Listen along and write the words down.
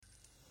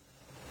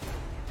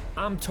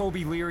I'm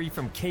Toby Leary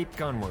from Cape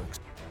Gunworks.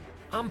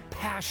 I'm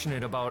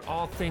passionate about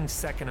all things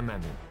Second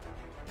Amendment.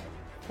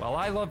 While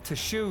I love to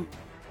shoot,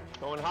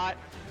 Going hot.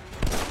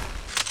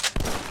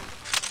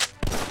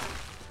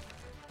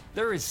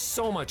 there is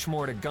so much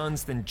more to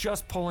guns than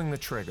just pulling the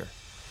trigger.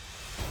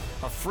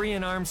 A free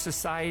and armed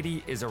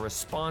society is a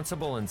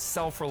responsible and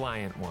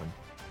self-reliant one.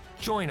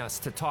 Join us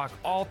to talk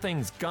all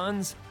things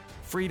guns,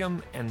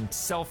 freedom, and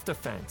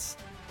self-defense.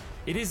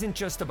 It isn't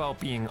just about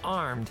being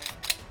armed.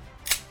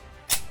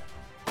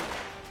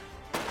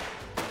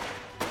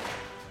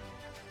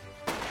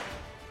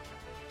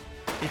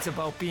 It's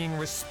about being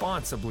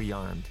responsibly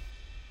armed.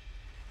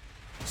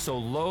 So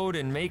load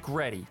and make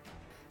ready.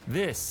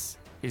 This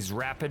is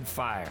Rapid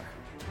Fire.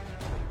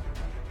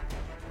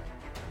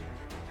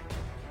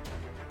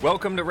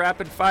 Welcome to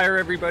Rapid Fire,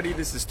 everybody.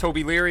 This is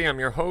Toby Leary. I'm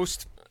your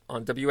host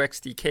on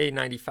WXDK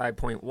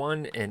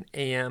 95.1 and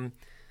AM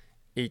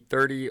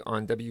 830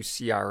 on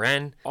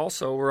WCRN.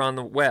 Also, we're on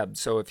the web,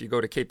 so if you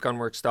go to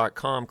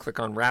capegunworks.com, click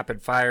on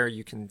Rapid Fire,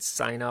 you can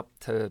sign up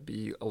to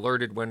be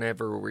alerted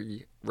whenever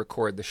we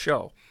record the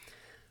show.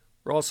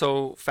 We're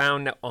also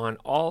found on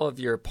all of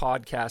your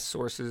podcast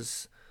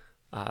sources.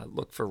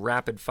 Look for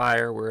Rapid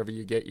Fire wherever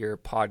you get your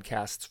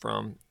podcasts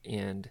from,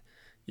 and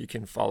you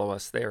can follow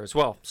us there as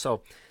well.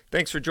 So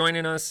thanks for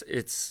joining us.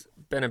 It's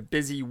been a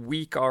busy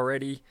week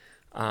already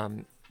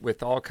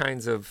with all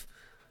kinds of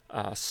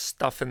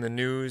stuff in the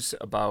news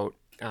about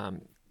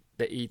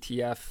the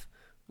ATF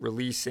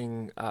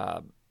releasing,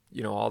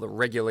 all the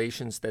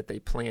regulations that they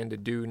plan to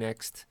do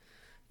next,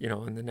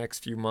 in the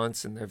next few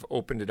months, and they've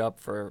opened it up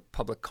for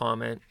public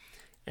comment.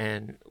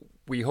 And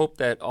we hope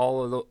that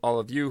all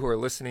of you who are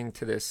listening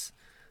to this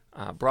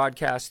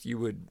broadcast, you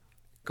would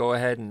go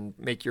ahead and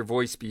make your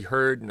voice be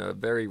heard in a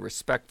very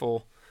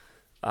respectful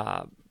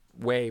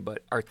way,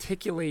 but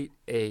articulate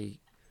a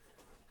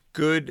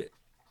good,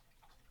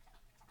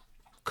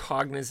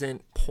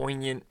 cognizant,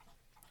 poignant,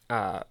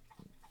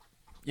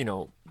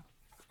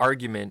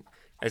 argument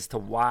as to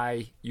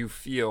why you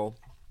feel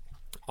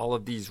all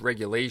of these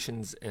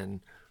regulations and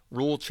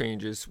rule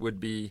changes would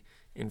be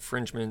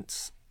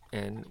infringements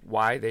and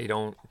why they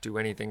don't do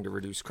anything to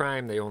reduce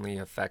crime. They only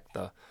affect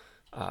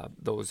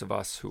those of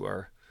us who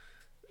are,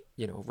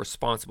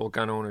 responsible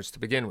gun owners to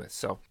begin with.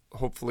 So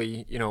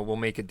hopefully, we'll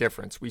make a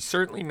difference. We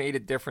certainly made a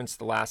difference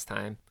the last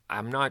time.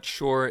 I'm not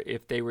sure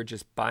if they were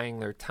just buying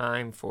their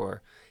time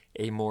for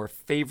a more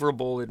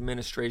favorable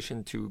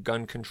administration to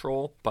gun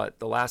control, but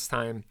the last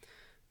time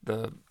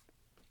the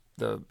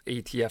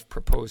ATF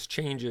proposed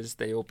changes,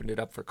 they opened it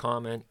up for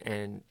comment,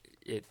 and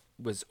it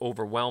was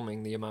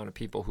overwhelming, the amount of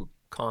people who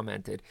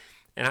commented.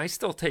 And I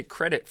still take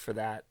credit for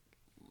that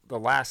the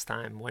last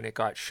time when it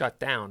got shut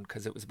down,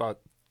 because it was about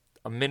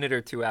a minute or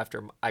two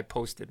after I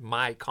posted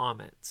my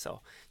comment.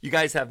 So you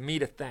guys have me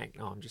to thank.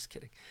 No, I'm just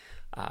kidding.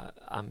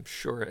 I'm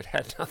sure it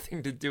had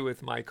nothing to do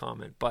with my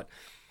comment, but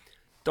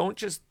don't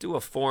just do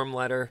a form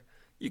letter.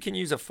 You can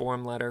use a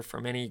form letter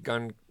from any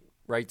gun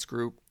rights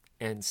group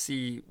and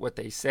see what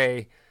they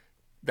say.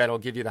 That'll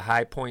give you the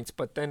high points,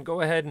 but then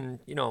go ahead and,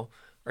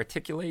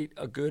 articulate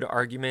a good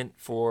argument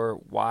for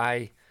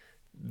why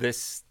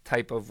this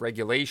type of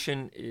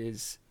regulation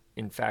is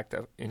in fact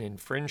an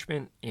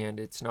infringement, and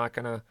it's not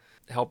going to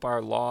help our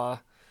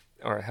law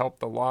or help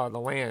the law of the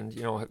land.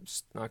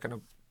 It's not going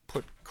to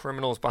put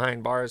criminals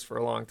behind bars for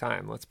a long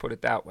time. Let's put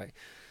it that way.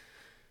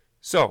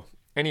 So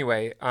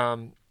anyway,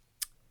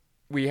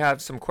 we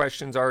have some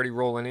questions already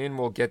rolling in.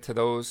 We'll get to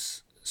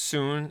those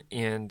soon.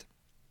 And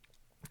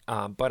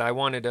but I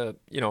wanted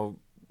to,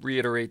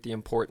 reiterate the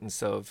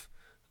importance of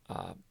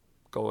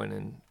going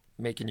and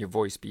making your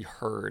voice be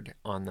heard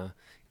on the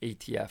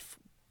ATF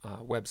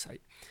website.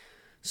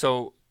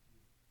 So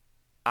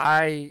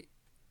I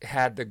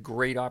had the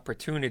great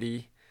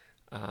opportunity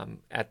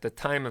at the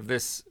time of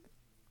this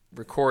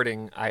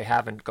recording. I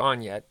haven't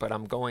gone yet, but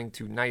I'm going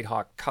to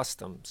Nighthawk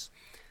Customs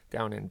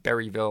down in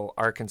Berryville,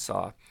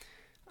 Arkansas.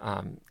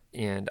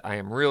 And I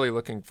am really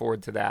looking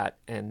forward to that.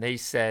 And they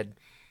said,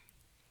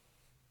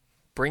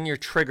 bring your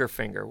trigger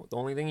finger. The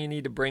only thing you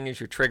need to bring is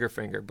your trigger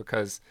finger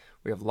because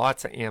we have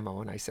lots of ammo.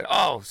 And I said,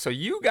 oh, so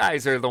you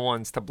guys are the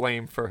ones to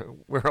blame for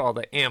where all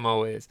the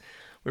ammo is.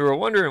 We were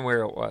wondering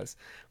where it was.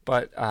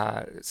 But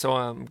so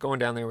I'm going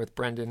down there with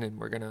Brendan, and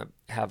we're going to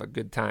have a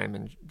good time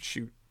and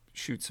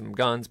shoot some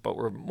guns. But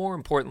we're more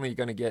importantly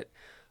going to get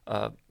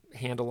a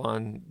handle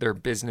on their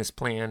business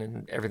plan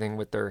and everything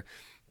with their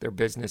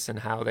business and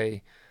how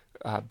they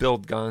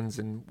build guns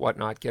and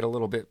whatnot, get a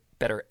little bit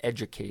better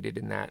educated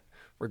in that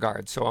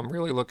regard. So I'm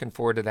really looking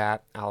forward to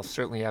that. I'll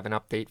certainly have an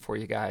update for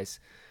you guys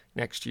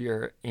next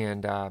year.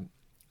 And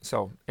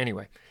so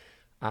anyway,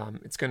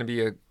 it's going to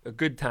be a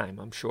good time,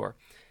 I'm sure.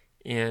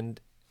 And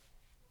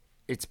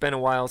it's been a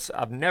while.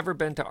 I've never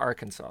been to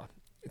Arkansas.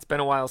 It's been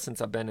a while since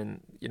I've been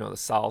in, the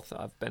South.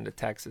 I've been to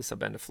Texas, I've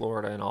been to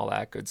Florida and all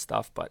that good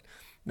stuff, but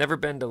never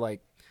been to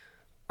like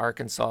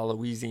Arkansas,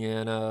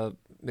 Louisiana,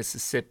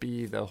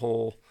 Mississippi, that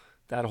whole,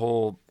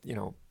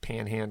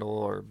 panhandle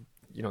or,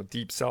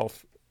 deep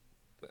South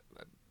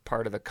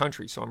part of the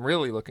country. So I'm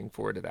really looking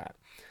forward to that.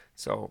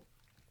 So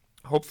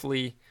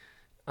hopefully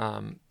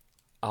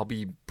I'll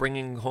be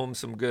bringing home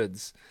some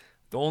goods.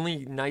 The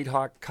only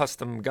Nighthawk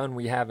custom gun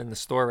we have in the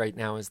store right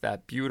now is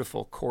that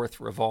beautiful Korth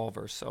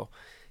revolver. So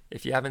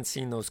if you haven't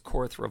seen those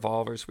Korth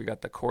revolvers, we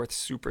got the Korth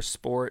Super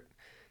Sport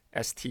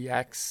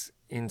STX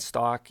in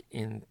stock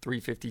in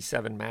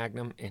 357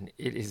 Magnum, and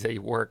it is a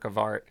work of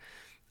art.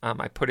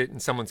 I put it in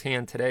someone's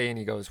hand today, and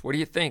he goes, "What do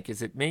you think?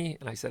 Is it me?"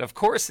 And I said, "Of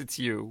course it's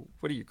you.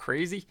 What are you,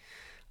 crazy?"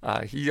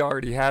 He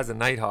already has a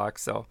Nighthawk,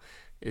 so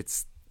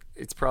it's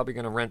probably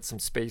going to rent some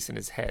space in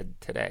his head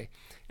today.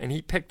 And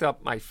he picked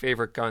up my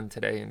favorite gun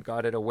today and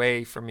got it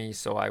away from me,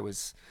 so I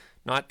was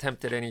not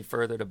tempted any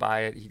further to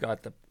buy it. He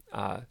got the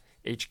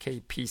HK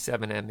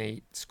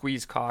P7M8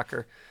 squeeze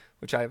cocker,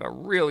 which I have a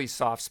really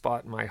soft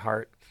spot in my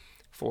heart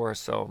for,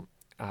 so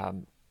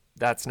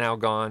that's now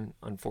gone.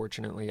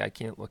 Unfortunately, I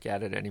can't look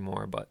at it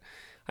anymore, but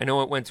I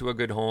know it went to a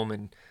good home,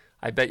 and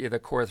I bet you the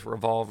Korth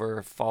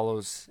revolver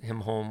follows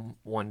him home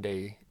one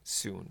day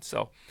soon.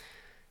 So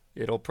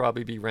it'll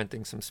probably be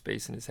renting some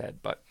space in his head.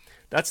 But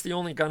that's the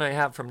only gun I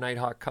have from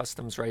Nighthawk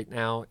Customs right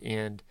now,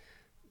 and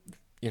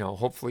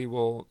hopefully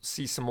we'll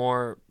see some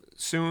more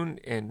soon.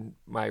 And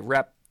my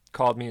rep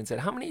called me and said,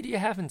 "How many do you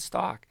have in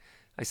stock?"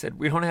 I said,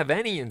 "We don't have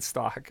any in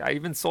stock. I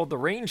even sold the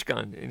range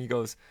gun." And he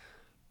goes,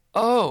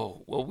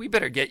 "Oh, well, we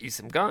better get you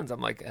some guns."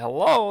 I'm like,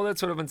 "Hello,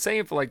 that's what I've been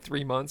saying for like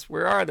 3 months.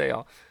 Where are they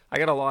all?" I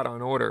got a lot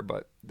on order,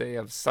 but they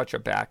have such a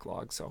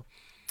backlog. So,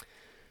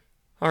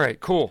 all right,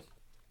 cool.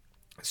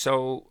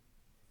 So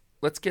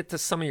let's get to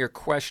some of your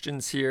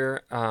questions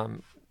here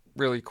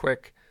really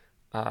quick.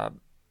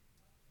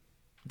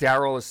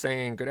 Daryl is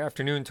saying, "Good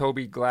afternoon,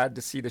 Toby. Glad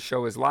to see the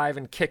show is live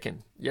and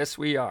kicking." Yes,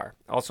 we are.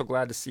 Also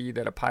glad to see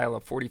that a pile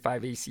of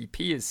 45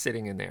 ACP is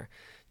sitting in there.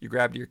 You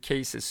grabbed your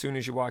case as soon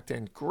as you walked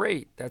in.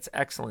 Great. That's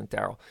excellent,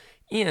 Daryl.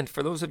 And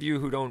for those of you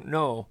who don't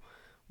know,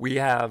 we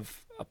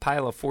have a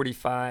pile of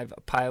 45,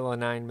 a pile of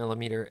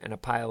 9mm, and a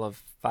pile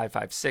of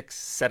 5.56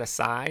 set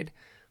aside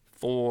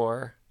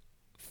for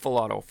Full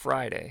Auto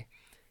Friday.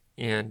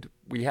 And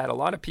we had a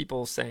lot of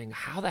people saying,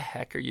 "How the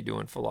heck are you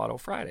doing Full Auto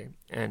Friday?"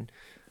 And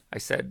I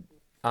said,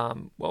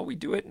 well, we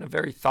do it in a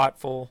very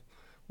thoughtful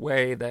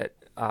way that,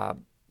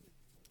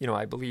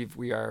 I believe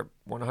we are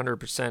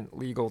 100%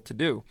 legal to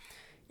do.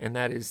 And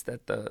that is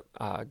that the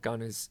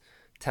gun is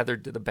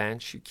tethered to the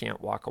bench. You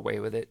can't walk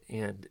away with it.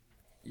 And,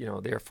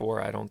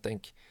 therefore, I don't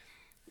think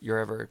you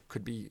ever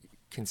could be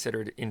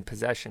considered in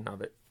possession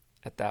of it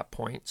at that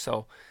point.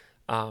 So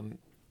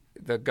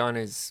the gun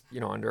is,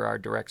 under our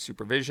direct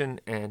supervision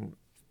and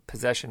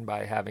possession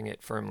by having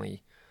it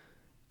firmly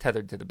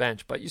tethered to the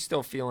bench, but you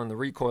still feel in the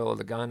recoil of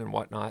the gun and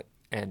whatnot.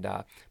 And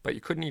but you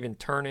couldn't even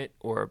turn it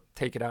or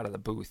take it out of the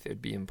booth.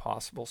 It'd be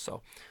impossible.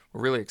 So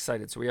we're really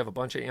excited. So we have a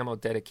bunch of ammo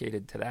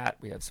dedicated to that.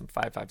 We have some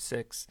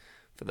 5.56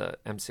 for the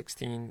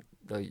M16,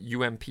 the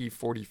UMP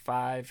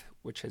 45,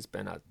 which has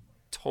been a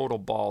total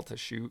ball to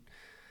shoot,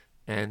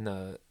 and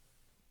the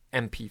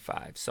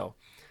MP5. So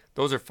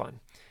those are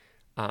fun.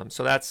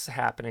 So that's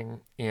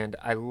happening, and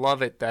I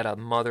love it that a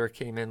mother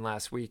came in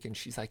last week and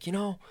she's like,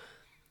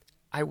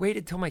 I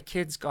waited till my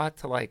kids got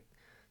to like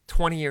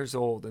 20 years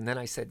old, and then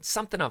I said,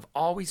 something I've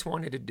always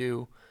wanted to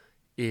do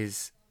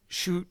is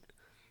shoot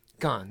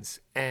guns.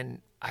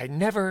 And I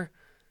never,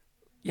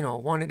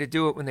 wanted to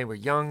do it when they were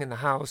young in the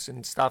house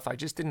and stuff. I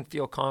just didn't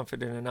feel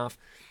confident enough.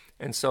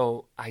 And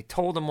so I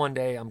told them one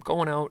day, I'm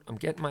going out, I'm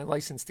getting my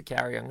license to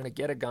carry, I'm going to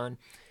get a gun.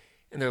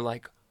 And they're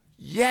like,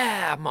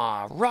 "Yeah,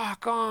 Ma,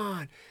 rock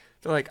on."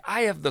 They're like,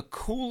 "I have the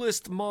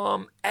coolest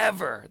mom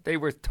ever." They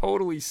were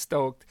totally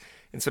stoked.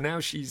 And so now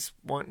she's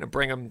wanting to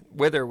bring them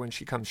with her when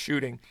she comes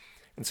shooting.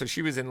 And so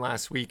she was in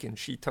last week, and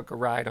she took a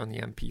ride on the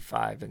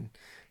MP5 and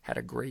had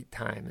a great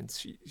time. And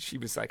she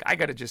was like, "I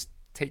got to just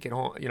take it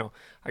home.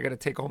 I got to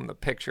take home the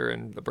picture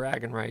and the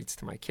bragging rights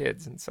to my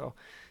kids." And so,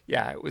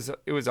 yeah,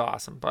 it was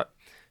awesome. But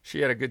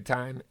she had a good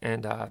time,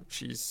 and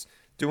she's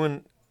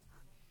doing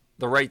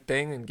the right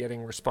thing and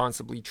getting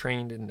responsibly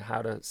trained in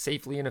how to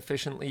safely and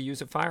efficiently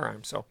use a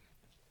firearm. So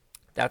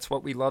that's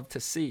what we love to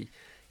see.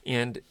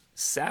 And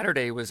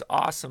Saturday was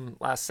awesome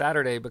last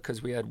Saturday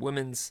because we had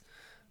women's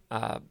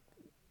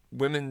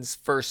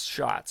first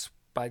shots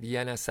by the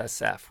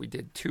NSSF. We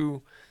did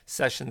 2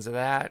 sessions of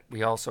that.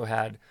 We also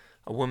had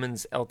a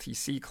women's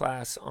LTC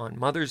class on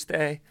Mother's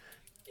Day,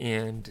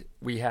 and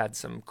we had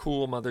some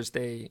cool Mother's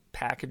Day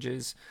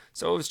packages.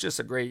 So it was just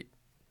a great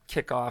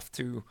kickoff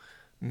to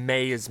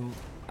May is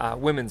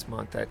Women's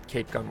Month at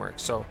Cape Gunworks.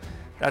 So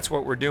that's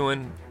what we're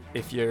doing.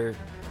 If you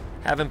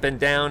haven't been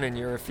down and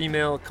you're a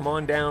female, come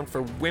on down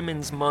for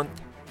Women's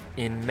Month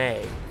in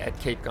May at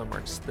Cape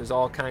Gunworks. There's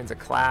all kinds of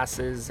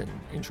classes and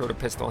intro to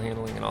pistol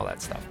handling and all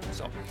that stuff.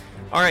 So,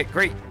 all right,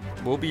 great.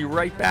 We'll be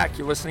right back.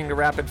 You're listening to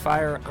Rapid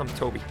Fire. I'm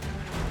Toby.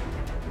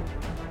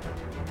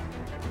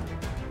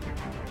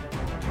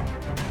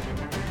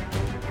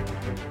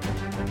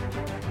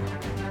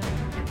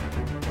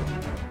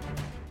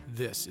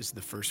 This is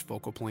the first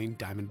focal plane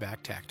Diamondback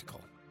Tactical.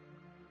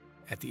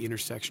 At the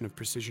intersection of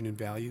precision and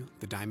value,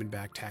 the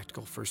Diamondback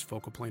Tactical first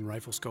focal plane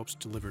rifle scopes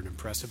deliver an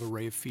impressive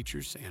array of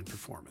features and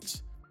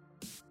performance.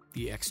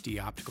 The XD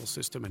optical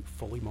system and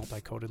fully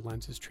multi-coated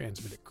lenses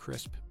transmit a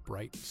crisp,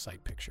 bright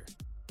sight picture.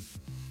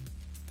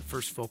 The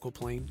first focal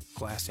plane,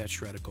 glass-etched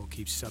reticle,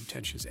 keeps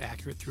subtensions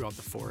accurate throughout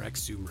the 4x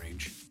zoom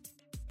range.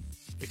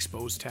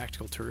 Exposed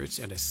tactical turrets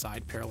and a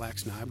side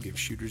parallax knob give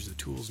shooters the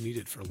tools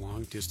needed for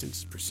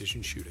long-distance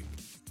precision shooting.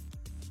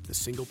 The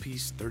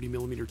single-piece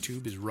 30mm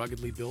tube is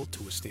ruggedly built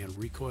to withstand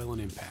recoil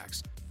and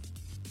impacts,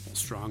 while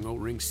strong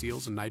O-ring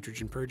seals and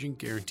nitrogen purging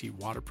guarantee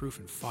waterproof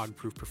and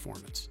fog-proof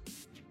performance.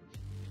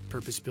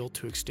 Purpose-built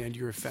to extend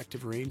your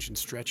effective range and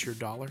stretch your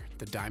dollar,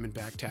 the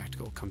Diamondback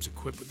Tactical comes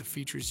equipped with the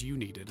features you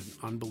need at an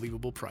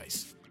unbelievable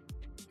price.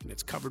 And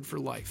it's covered for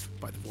life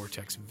by the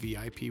Vortex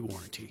VIP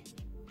warranty.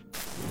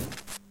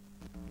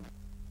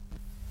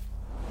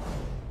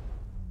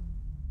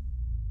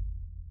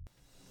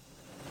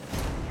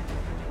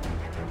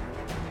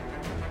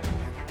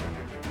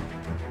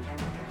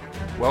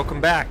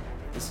 Welcome back.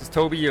 This is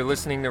Toby. You're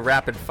listening to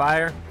Rapid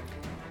Fire,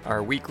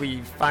 our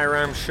weekly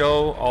firearms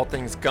show, all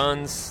things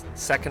guns,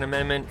 Second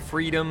Amendment,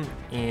 freedom,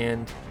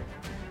 and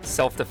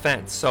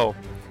self-defense. So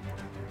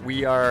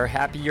we are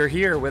happy you're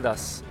here with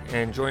us,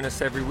 and join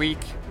us every week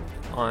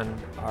on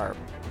our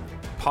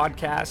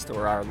podcast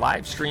or our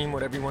live stream,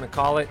 whatever you want to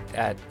call it,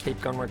 at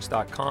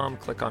capegunworks.com.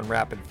 Click on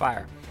Rapid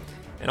Fire.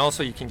 And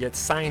also you can get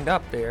signed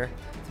up there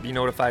to be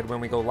notified when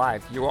we go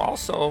live. You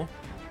also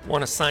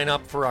want to sign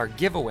up for our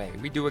giveaway.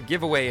 We do a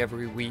giveaway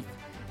every week,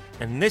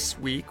 and this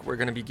week we're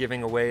going to be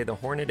giving away the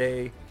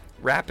Hornady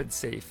Rapid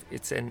Safe.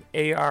 It's an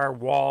AR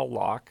wall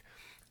lock,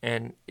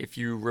 and if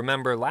you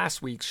remember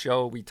last week's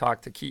show, we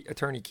talked to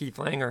Attorney Keith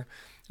Langer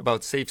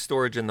about safe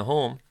storage in the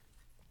home,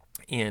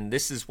 and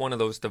this is one of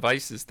those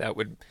devices that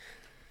would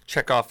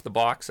check off the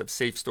box of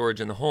safe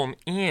storage in the home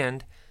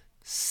and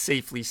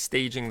safely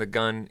staging the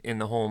gun in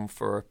the home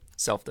for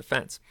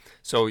self-defense.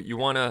 So you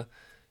want to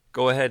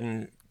go ahead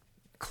and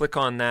click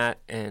on that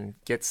and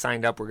get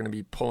signed up. We're going to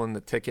be pulling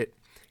the ticket.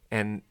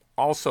 And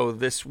also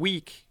this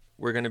week,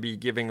 we're going to be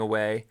giving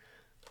away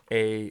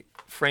a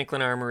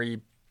Franklin Armory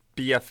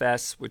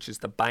BFS, which is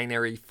the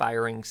binary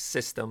firing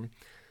system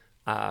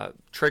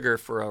trigger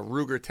for a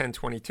Ruger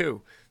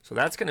 1022. So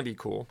that's going to be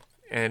cool.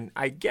 And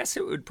I guess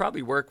it would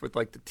probably work with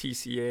like the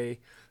TCR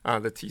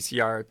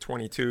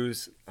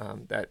 22s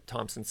that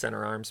Thompson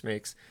Center Arms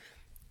makes,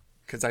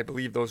 because I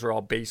believe those are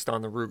all based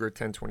on the Ruger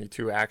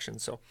 1022 action.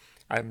 So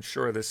I'm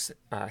sure this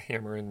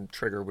hammer and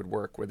trigger would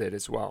work with it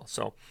as well.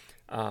 So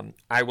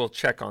I will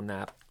check on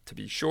that to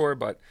be sure,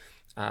 but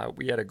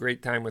we had a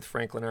great time with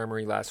Franklin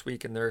Armory last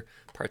week, and they're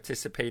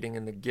participating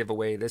in the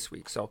giveaway this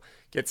week. So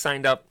get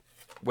signed up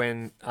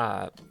when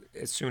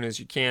as soon as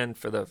you can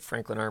for the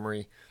Franklin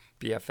Armory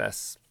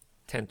BFS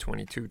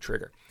 1022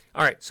 trigger.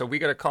 All right, so we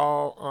got a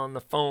call on the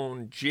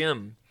phone.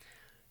 Jim,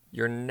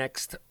 you're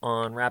next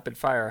on Rapid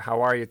Fire.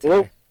 How are you today?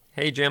 Hello.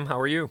 Hey, Jim, how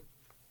are you?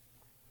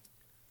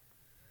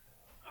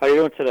 How you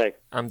doing today?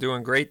 I'm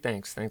doing great,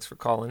 thanks. Thanks for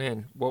calling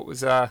in.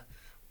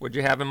 What'd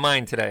you have in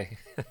mind today?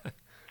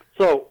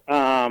 So,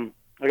 I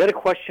got a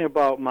question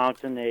about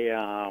mounting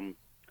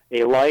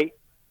a light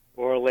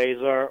or a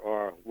laser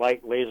or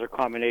light laser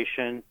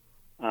combination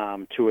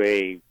to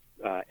a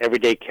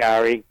everyday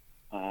carry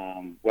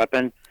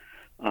weapon.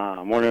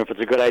 I'm wondering if it's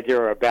a good idea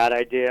or a bad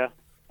idea.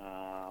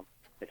 I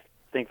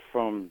think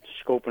from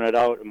scoping it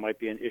out, it might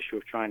be an issue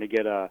of trying to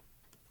get a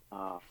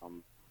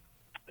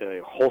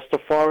holster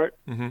for it,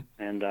 Mm-hmm.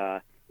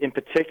 and in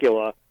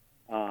particular,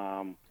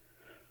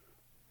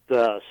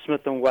 the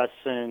Smith &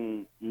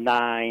 Wesson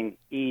 9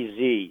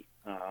 EZ.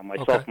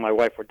 Myself and my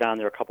wife were down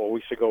there a couple of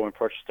weeks ago and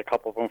purchased a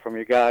couple of them from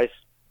you guys.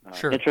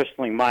 Sure.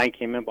 Interestingly, mine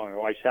came in, but my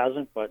wife's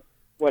hasn't, but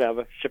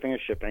whatever, shipping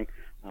is shipping.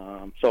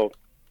 So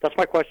that's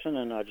my question,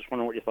 and I just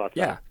wondering what your thoughts are.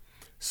 Yeah.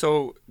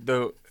 So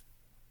a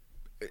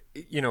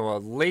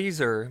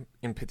laser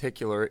in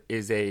particular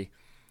is a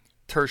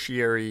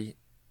tertiary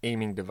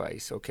aiming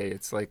device. Okay,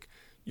 it's like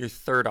your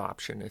third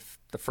option if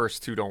the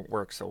first two don't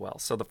work so well.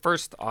 So the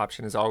first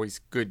option is always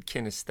good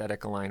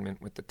kinesthetic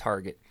alignment with the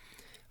target,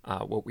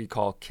 what we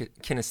call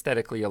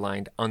kinesthetically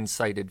aligned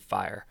unsighted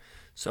fire.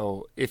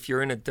 So if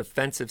you're in a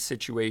defensive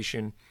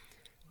situation,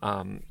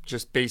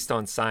 just based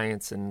on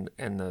science and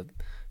the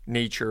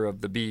nature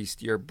of the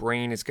beast, your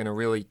brain is going to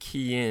really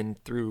key in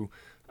through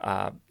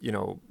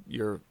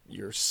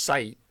your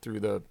sight, through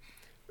the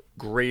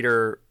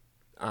greater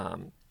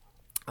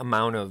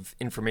amount of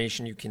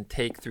information you can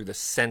take through the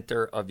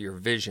center of your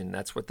vision.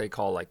 That's what they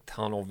call like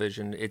tunnel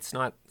vision. It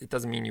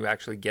doesn't mean you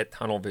actually get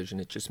tunnel vision.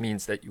 It just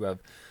means that you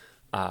have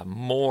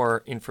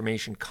more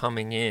information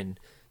coming in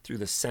through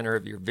the center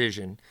of your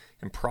vision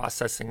and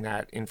processing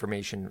that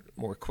information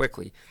more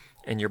quickly.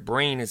 And your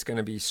brain is going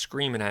to be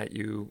screaming at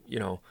you,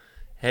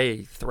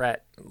 hey,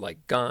 threat,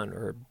 like gun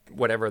or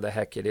whatever the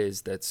heck it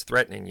is that's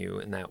threatening you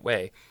in that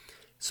way.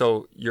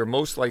 So you're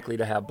most likely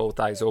to have both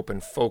eyes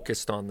open,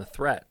 focused on the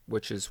threat,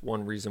 which is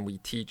one reason we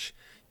teach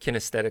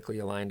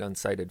kinesthetically aligned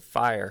unsighted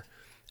fire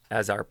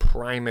as our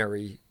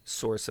primary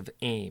source of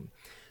aim.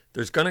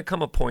 There's going to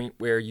come a point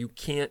where you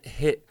can't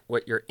hit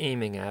what you're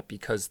aiming at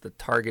because the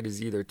target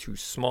is either too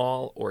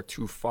small or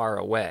too far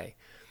away.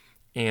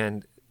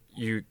 And,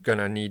 you're going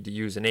to need to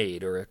use an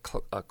aid or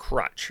a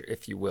crutch,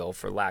 if you will,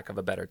 for lack of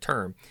a better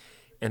term.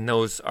 And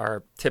those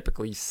are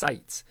typically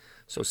sights.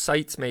 So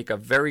sights make a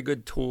very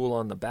good tool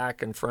on the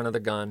back and front of the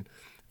gun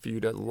for you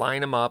to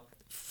line them up,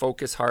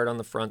 focus hard on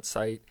the front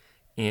sight,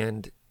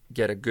 and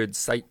get a good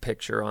sight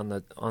picture on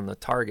the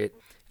target.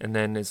 And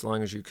then as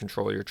long as you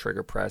control your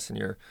trigger press and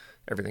your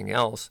everything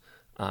else,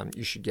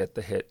 you should get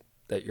the hit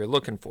that you're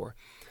looking for.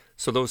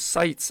 So those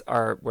sights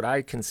are what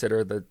I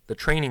consider the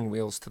training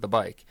wheels to the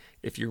bike.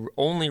 If you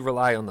only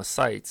rely on the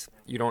sights,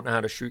 you don't know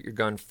how to shoot your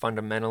gun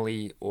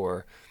fundamentally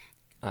or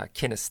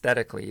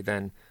kinesthetically,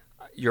 then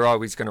you're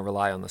always going to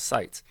rely on the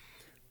sights.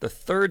 The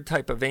third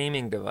type of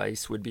aiming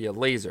device would be a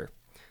laser.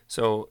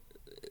 So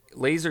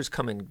lasers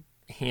come in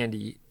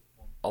handy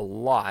a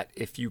lot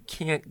if you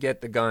can't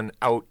get the gun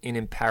out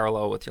in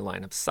parallel with your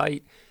line of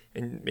sight,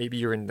 and maybe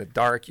you're in the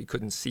dark, you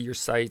couldn't see your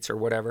sights or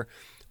whatever,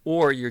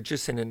 or you're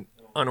just in an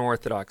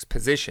unorthodox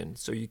position,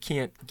 so you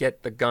can't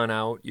get the gun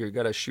out. You're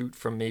going to shoot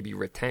from maybe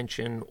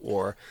retention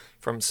or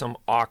from some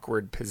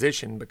awkward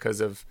position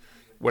because of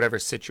whatever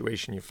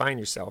situation you find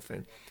yourself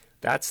in.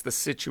 That's the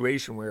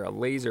situation where a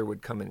laser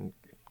would come in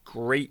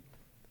great,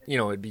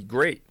 it'd be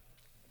great.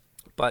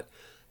 But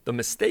the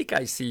mistake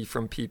I see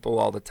from people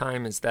all the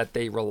time is that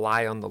they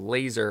rely on the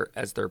laser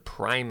as their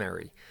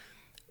primary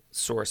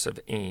source of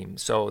aim.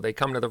 So they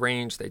come to the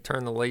range, they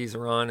turn the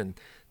laser on, and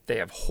they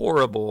have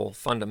horrible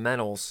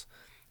fundamentals,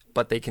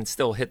 but they can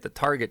still hit the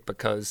target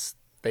because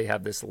they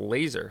have this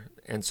laser.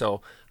 And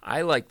so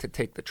I like to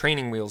take the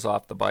training wheels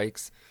off the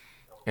bikes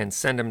and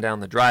send them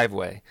down the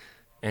driveway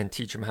and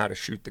teach them how to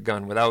shoot the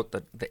gun without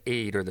the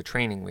aid or the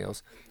training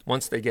wheels.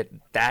 Once they get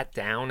that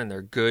down and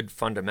they're good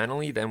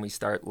fundamentally, then we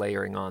start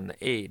layering on the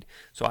aid.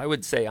 So I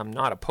would say I'm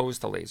not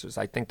opposed to lasers.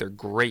 I think they're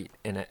great,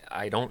 and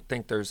I don't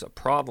think there's a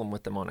problem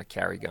with them on a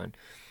carry gun.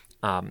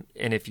 And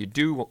if you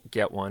do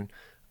get one,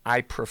 I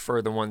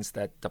prefer the ones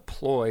that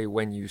deploy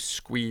when you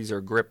squeeze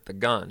or grip the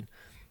gun.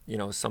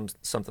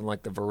 Something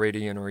like the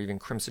Viridian or even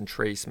Crimson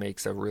Trace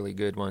makes a really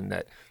good one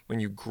that when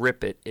you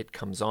grip it, it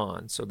comes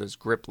on. So there's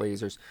grip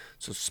lasers.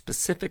 So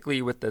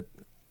specifically with the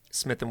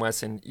Smith &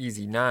 Wesson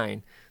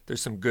EZ9,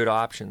 there's some good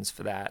options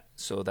for that,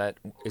 so that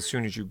as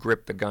soon as you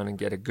grip the gun and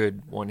get a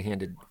good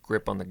one-handed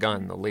grip on the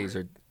gun, the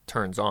laser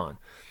turns on.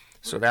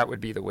 So that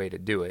would be the way to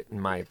do it, in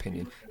my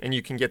opinion. And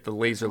you can get the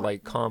laser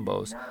light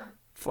combos.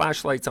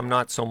 Flashlights, I'm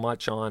not so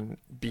much on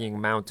being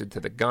mounted to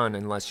the gun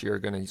unless you're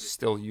going to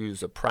still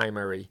use a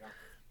primary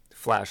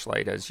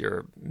flashlight as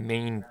your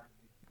main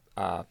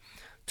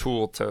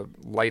tool to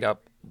light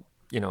up,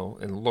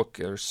 and look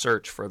or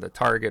search for the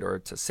target or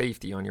to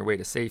safety on your way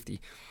to safety.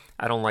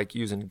 I don't like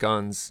using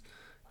guns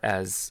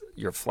as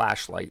your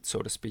flashlight, so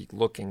to speak,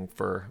 looking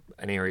for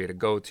an area to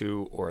go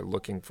to or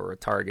looking for a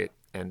target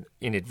and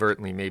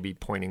inadvertently maybe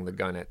pointing the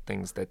gun at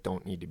things that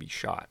don't need to be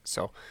shot.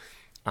 So,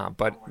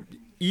 but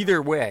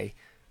either way,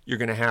 you're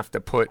going to have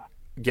to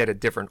get a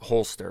different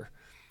holster,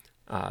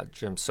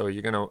 Jim. So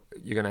you're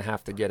gonna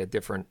have to get a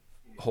different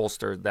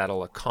holster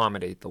that'll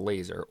accommodate the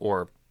laser,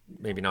 or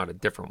maybe not a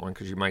different one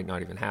because you might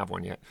not even have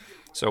one yet.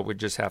 So we'd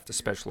just have to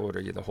special order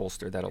you the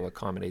holster that'll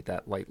accommodate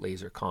that light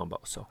laser combo.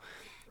 So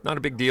not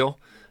a big deal,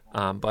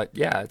 but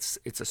yeah, it's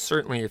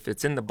certainly, if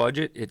it's in the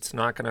budget, it's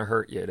not going to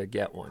hurt you to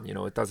get one.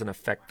 It doesn't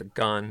affect the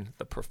gun,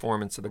 the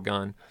performance of the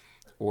gun,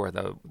 or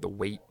the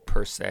weight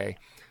per se.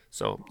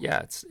 So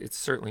yeah, it's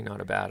certainly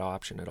not a bad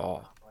option at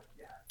all.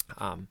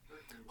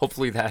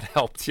 Hopefully that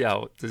helped you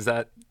out. Does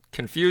that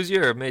confuse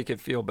you or make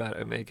it feel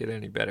better, make it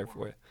any better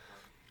for you?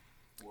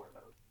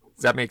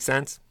 Does that make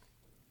sense?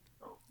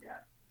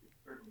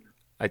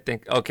 I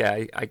think,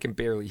 okay, I can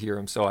barely hear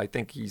him, so I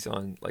think he's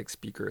on like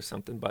speaker or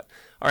something. But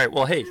all right,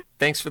 well, hey,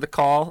 thanks for the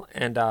call,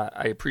 and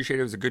I appreciate it.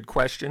 It was a good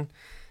question,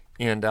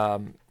 and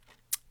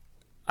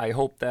I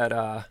hope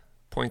that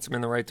points him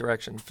in the right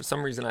direction. For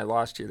some reason, I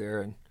lost you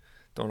there, and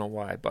don't know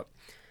why. But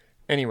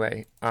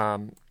anyway,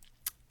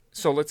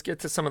 so let's get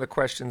to some of the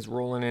questions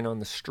rolling in on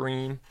the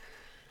stream.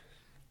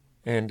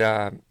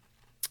 And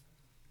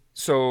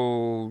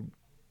so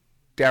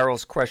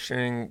Daryl's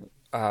questioning,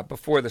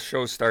 before the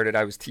show started,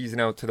 I was teasing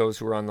out to those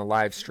who were on the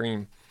live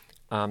stream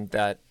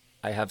that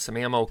I have some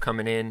ammo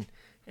coming in,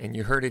 and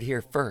you heard it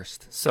here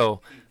first.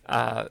 So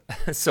I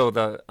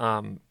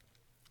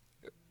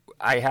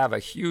have a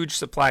huge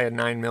supply of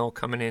 9mm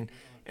coming in,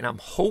 and I'm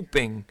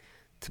hoping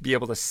to be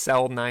able to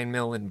sell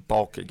 9mm in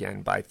bulk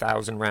again by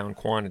 1,000-round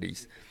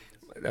quantities.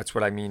 That's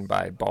what I mean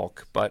by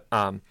bulk. But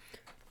I'm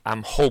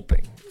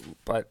hoping,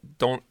 but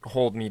don't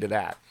hold me to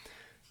that.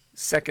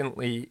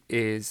 Secondly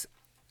is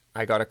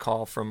I got a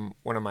call from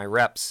one of my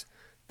reps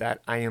that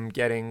I am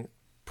getting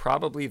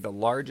probably the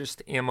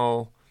largest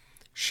ammo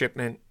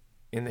shipment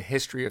in the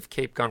history of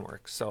Cape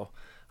Gunworks. So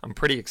I'm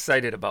pretty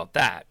excited about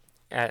that.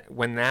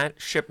 When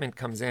that shipment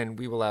comes in,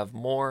 we will have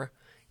more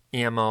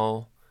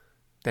ammo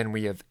than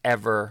we have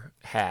ever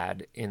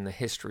had in the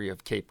history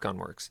of Cape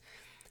Gunworks,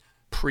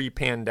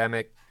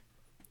 pre-pandemic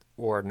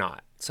or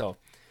not, so,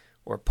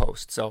 or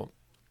post. So,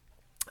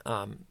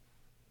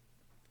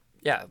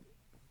 yeah,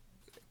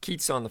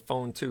 Keith's on the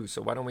phone too,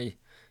 so why don't we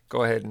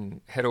go ahead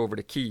and head over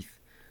to Keith.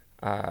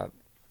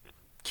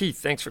 Keith,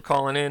 thanks for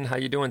calling in. How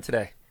you doing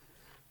today?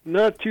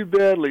 Not too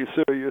badly,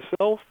 sir.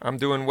 Yourself? I'm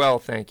doing well,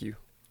 thank you.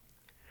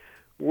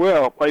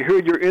 Well, I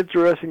heard your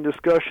interesting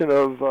discussion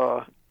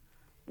of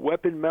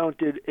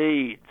weapon-mounted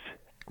aids,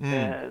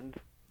 and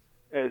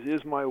as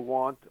is my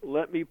wont,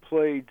 let me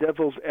play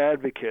devil's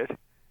advocate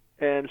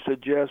and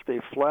suggest a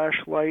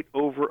flashlight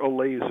over a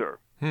laser.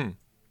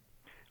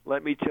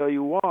 Let me tell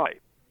you why.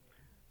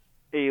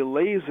 A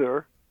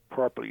laser,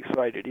 properly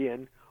sighted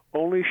in,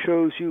 only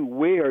shows you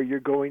where you're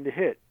going to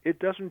hit. It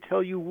doesn't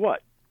tell you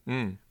what,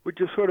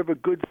 which is sort of a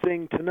good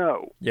thing to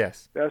know.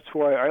 Yes. That's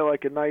why I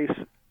like a nice,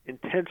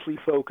 intensely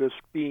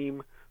focused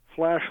beam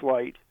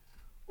flashlight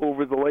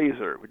over the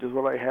laser, which is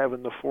what I have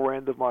in the fore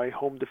end of my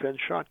home defense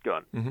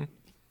shotgun.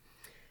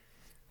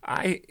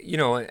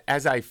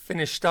 As I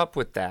finished up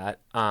with that,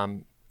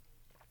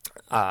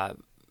 I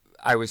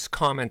was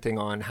commenting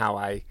on how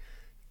I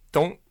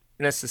don't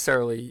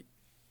necessarily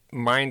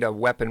mind a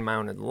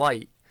weapon-mounted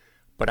light,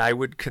 but I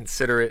would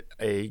consider it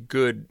a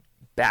good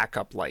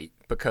backup light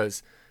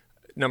because,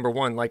 number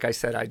one, like I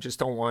said, I just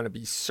don't want to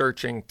be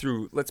searching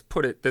through, let's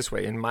put it this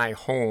way, in my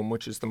home,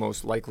 which is the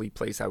most likely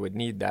place I would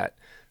need that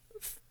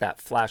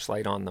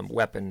flashlight on the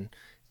weapon.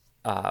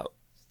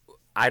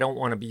 I don't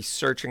want to be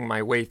searching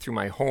my way through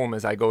my home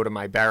as I go to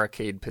my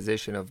barricade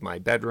position of my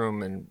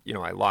bedroom and,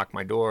 I lock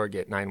my door,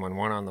 get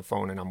 911 on the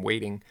phone, and I'm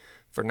waiting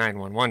for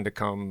 911 to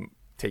come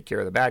take care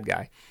of the bad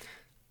guy.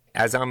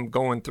 As I'm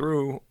going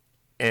through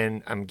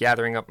and I'm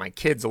gathering up my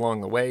kids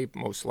along the way,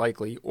 most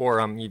likely,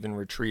 or I'm even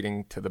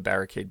retreating to the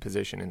barricade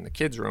position in the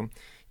kids' room,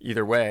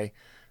 either way,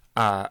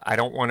 I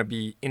don't want to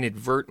be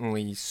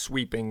inadvertently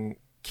sweeping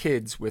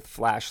kids with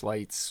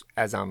flashlights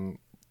as I'm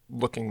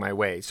looking my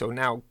way. So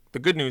now the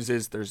good news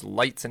is there's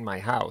lights in my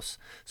house,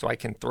 so I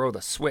can throw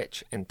the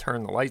switch and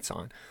turn the lights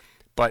on.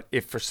 But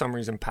if for some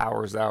reason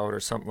power's out or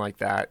something like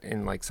that,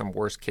 in like some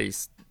worst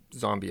case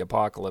zombie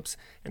apocalypse,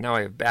 and now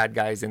I have bad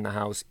guys in the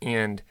house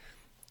and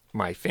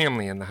my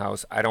family in the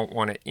house, I don't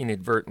want to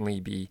inadvertently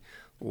be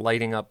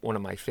lighting up one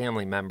of my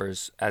family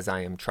members as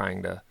I am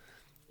trying to,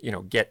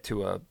 get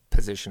to a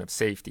position of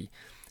safety.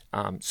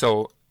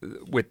 So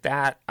with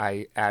that,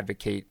 I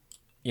advocate,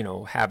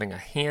 having a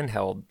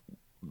handheld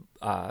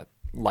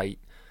light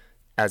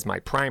as my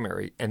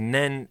primary, and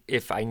then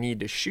if I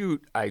need to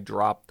shoot, I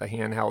drop the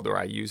handheld or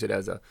I use it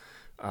as a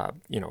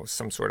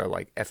some sort of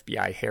like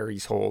FBI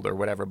Harry's hold or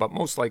whatever, but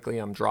most likely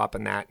I'm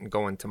dropping that and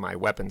going to my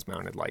weapons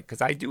mounted light,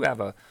 because I do have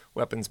a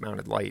weapons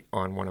mounted light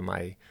on one of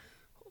my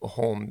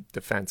home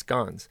defense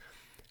guns.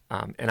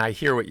 And I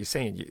hear what you're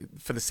saying.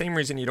 For the same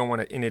reason you don't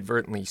want to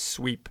inadvertently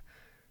sweep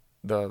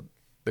the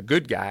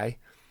good guy,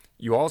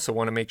 you also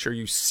want to make sure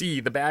you see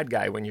the bad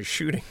guy when you're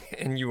shooting,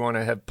 and you want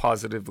to have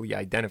positively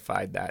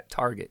identified that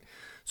target.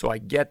 So I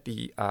get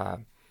the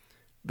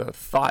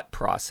thought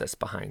process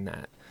behind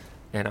that,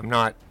 and I'm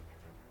not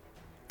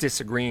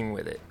disagreeing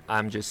with it.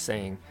 I'm just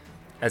saying,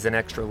 as an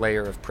extra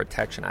layer of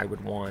protection, I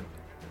would want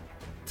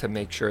to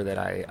make sure that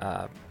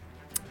I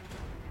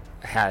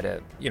had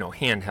a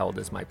handheld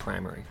as my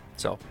primary.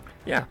 So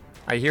yeah,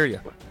 I hear you.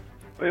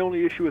 My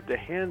only issue with the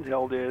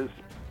handheld is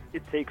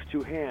it takes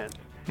two hands.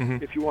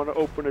 If you want to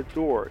open a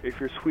door, if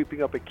you're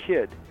sweeping up a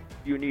kid,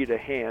 you need a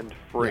hand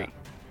free. Yeah.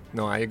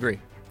 No, I agree.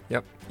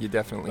 Yep, you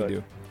definitely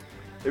do.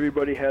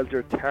 Everybody has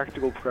their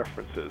tactical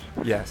preferences.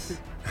 Yes,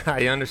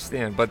 I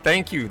understand. But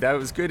thank you. That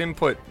was good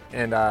input,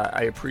 and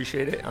I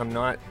appreciate it. I'm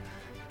not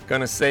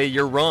going to say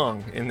you're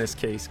wrong in this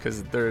case,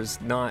 because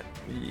there's not...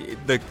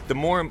 The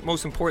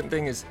most important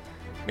thing is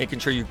making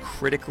sure you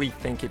critically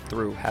think it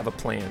through, have a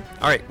plan.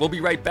 All right, we'll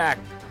be right back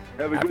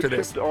Have a after good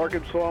this. trip to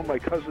Arkansas. My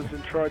cousin's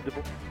in charge of...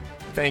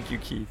 Thank you,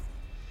 Keith.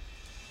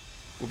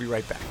 We'll be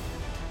right back.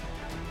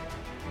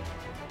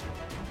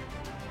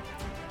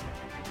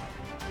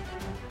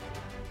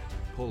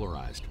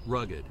 Polarized,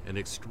 rugged, and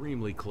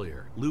extremely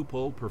clear,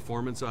 Leupold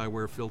Performance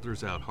Eyewear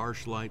filters out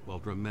harsh light while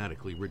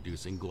dramatically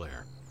reducing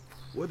glare.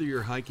 Whether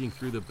you're hiking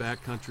through the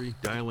backcountry,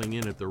 dialing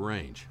in at the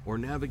range, or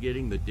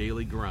navigating the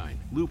daily grind,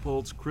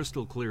 Leupold's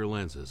crystal clear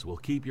lenses will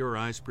keep your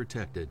eyes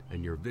protected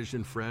and your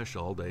vision fresh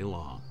all day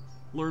long.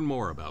 Learn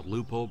more about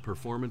Leupold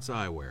Performance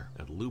Eyewear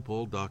at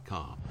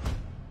leupold.com.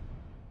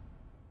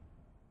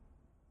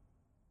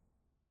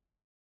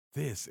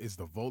 This is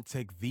the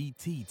Voltec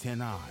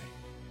VT10i.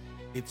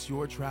 It's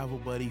your travel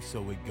buddy,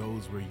 so it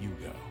goes where you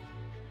go.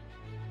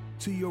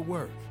 To your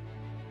work,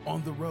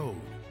 on the road,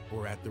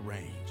 or at the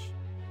range.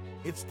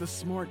 It's the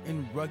smart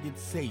and rugged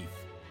safe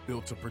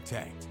built to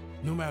protect,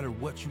 no matter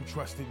what you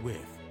trust it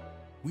with.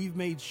 We've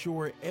made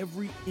sure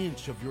every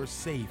inch of your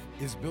safe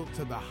is built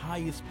to the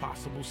highest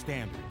possible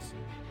standards.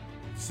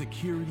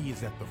 Security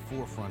is at the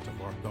forefront of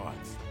our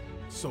thoughts,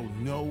 so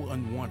no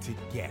unwanted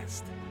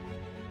guest.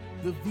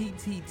 The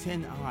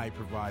VT10i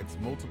provides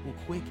multiple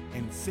quick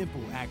and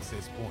simple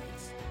access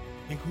points,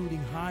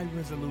 including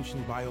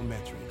high-resolution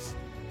biometrics,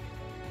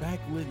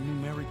 backlit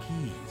numeric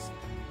keys,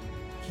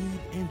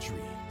 keyed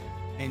entry,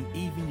 and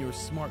even your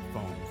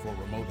smartphone for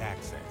remote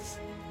access.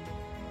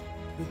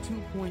 The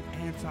 2-point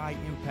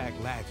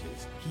anti-impact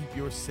latches keep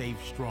your safe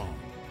strong,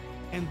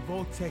 And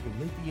Voltec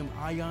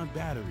lithium-ion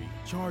battery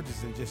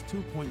charges in just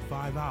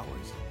 2.5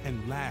 hours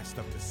and lasts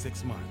up to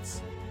 6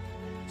 months.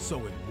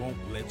 So it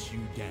won't let you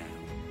down.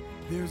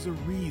 There's a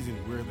reason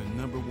we're the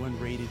 #1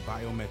 rated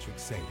biometric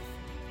safe.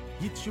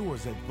 Get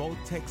yours at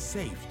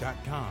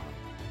VoltecSafe.com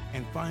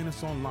and find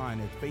us online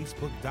at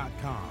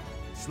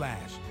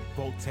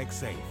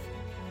Facebook.com/VoltecSafe.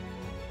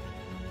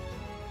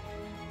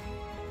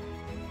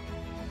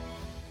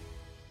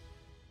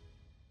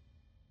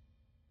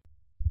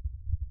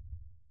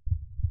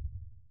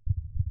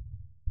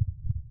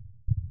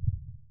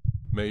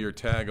 May your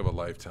tag of a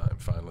lifetime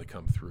finally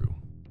come through.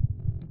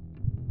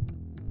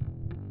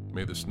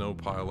 May the snow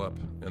pile up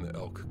and the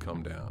elk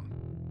come down.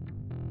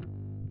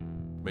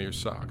 May your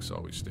socks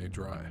always stay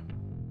dry.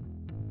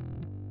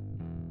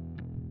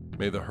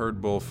 May the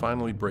herd bull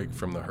finally break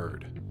from the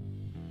herd.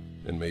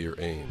 And may your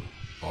aim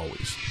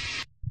always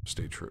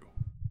stay true.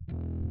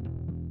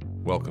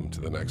 Welcome to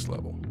the next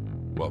level.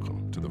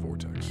 Welcome to the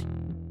Vortex.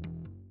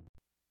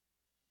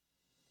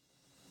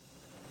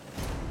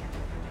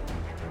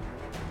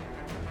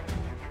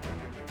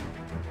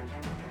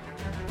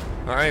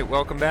 All right,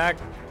 welcome back.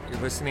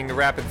 You're listening to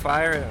Rapid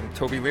Fire. I'm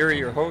Toby Leary,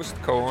 your host,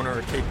 co-owner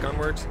of Cape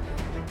Gunworks.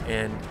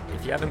 And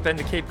if you haven't been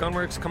to Cape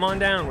Gunworks, come on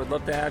down. We'd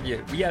love to have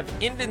you. We have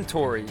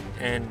inventory,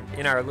 and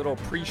in our little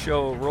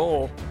pre-show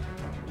roll,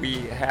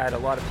 we had a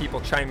lot of people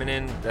chiming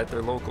in that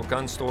their local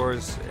gun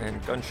stores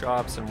and gun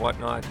shops and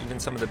whatnot, even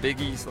some of the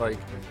biggies like,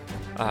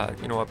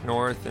 up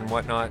north and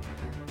whatnot,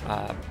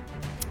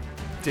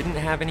 didn't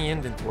have any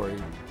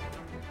inventory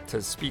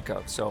to speak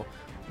of. So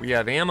we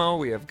have ammo,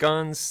 we have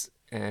guns,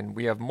 and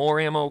we have more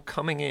ammo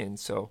coming in,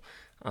 so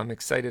I'm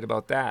excited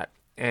about that.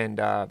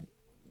 And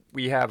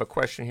we have a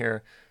question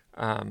here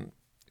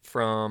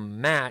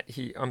from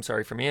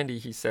Andy.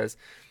 He says,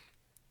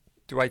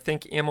 do I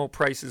think ammo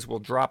prices will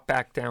drop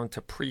back down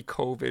to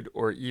pre-COVID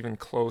or even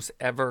close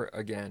ever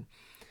again?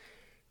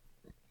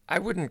 I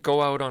wouldn't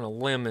go out on a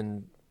limb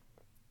and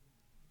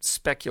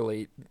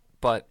speculate,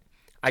 but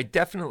I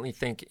definitely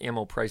think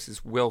ammo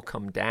prices will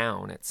come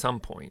down at some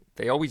point.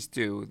 They always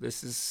do.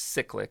 This is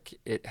cyclic.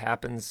 It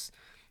happens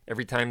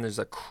every time there's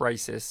a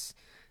crisis.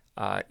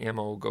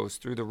 Ammo goes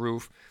through the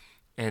roof.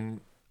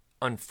 And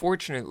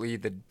unfortunately,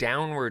 the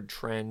downward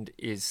trend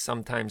is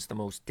sometimes the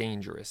most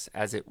dangerous,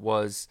 as it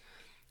was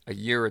a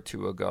year or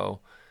two ago.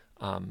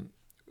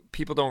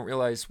 People don't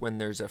realize when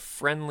there's a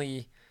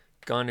friendly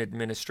gun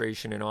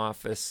administration in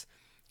office,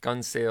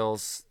 gun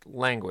sales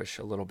languish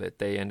a little bit.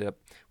 They end up,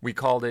 we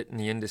called it in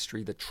the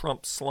industry the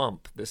Trump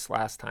slump this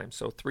last time.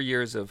 So 3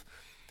 years of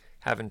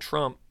having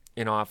Trump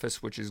in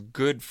office, which is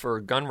good for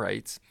gun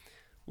rights,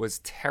 was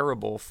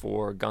terrible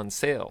for gun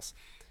sales.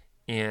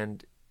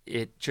 And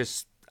it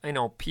just, I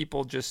know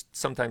people just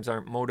sometimes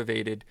aren't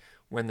motivated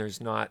when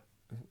there's not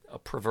a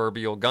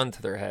proverbial gun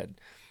to their head.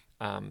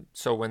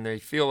 So when they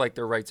feel like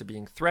their rights are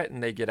being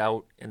threatened, they get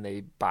out and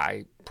they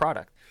buy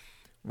product.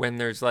 When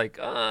there's like,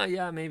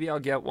 maybe I'll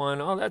get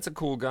one. Oh, that's a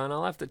cool gun.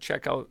 I'll have to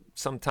check out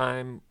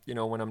sometime,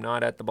 when I'm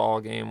not at the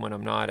ball game, when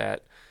I'm not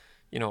at,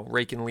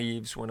 raking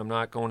leaves, when I'm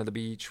not going to the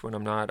beach, when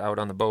I'm not out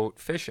on the boat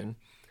fishing.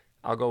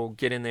 I'll go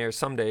get in there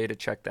someday to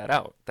check that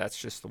out.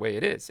 That's just the way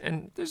it is.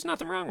 And there's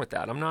nothing wrong with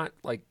that. I'm not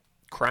like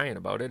crying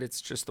about it.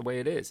 It's just the way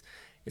it is.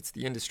 It's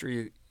the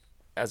industry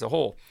as a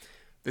whole.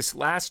 This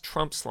last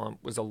Trump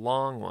slump was a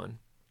long one.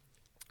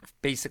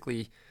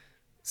 Basically,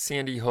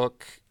 Sandy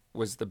Hook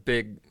was the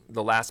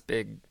last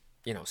big,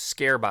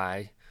 scare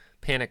buy,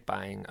 panic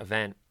buying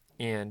event.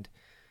 And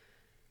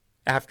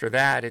after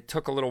that, it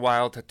took a little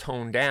while to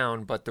tone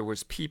down, but there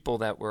was people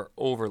that were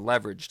over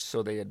leveraged.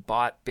 So they had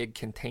bought big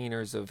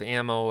containers of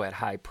ammo at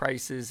high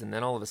prices. And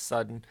then all of a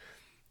sudden,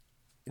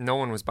 no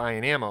one was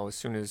buying ammo as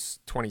soon as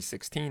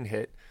 2016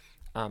 hit.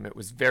 It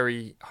was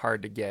very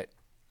hard to get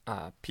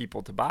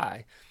people to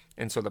buy.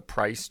 And so the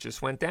price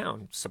just went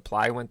down.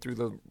 Supply went through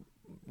the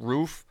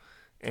roof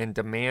and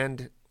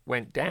demand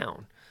went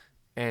down.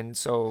 And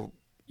so,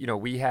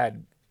 we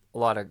had a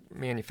lot of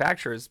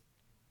manufacturers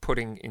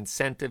putting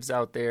incentives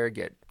out there,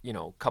 get,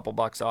 a couple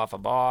bucks off a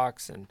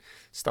box and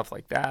stuff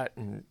like that,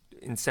 and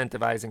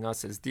incentivizing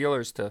us as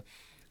dealers to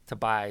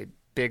buy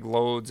big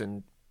loads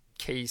and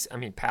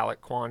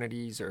pallet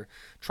quantities or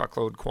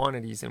truckload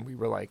quantities. And we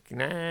were like,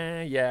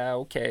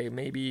 okay,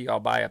 maybe I'll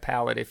buy a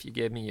pallet if you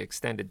give me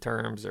extended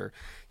terms, or,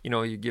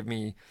 you give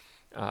me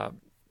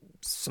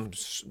some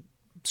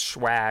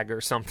swag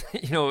or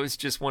something. It was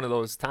just one of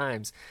those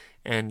times.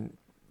 And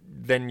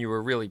then you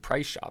were really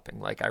price shopping.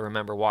 Like I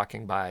remember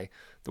walking by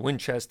the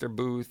Winchester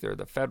booth or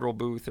the Federal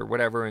booth or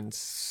whatever, and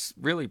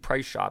really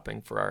price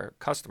shopping for our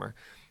customer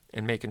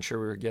and making sure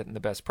we were getting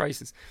the best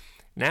prices.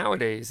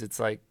 Nowadays,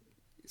 it's like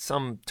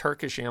some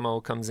Turkish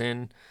ammo comes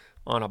in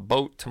on a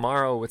boat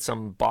tomorrow with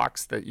some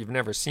box that you've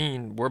never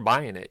seen. We're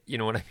buying it. You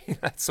know what I mean?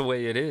 That's the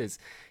way it is.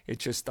 It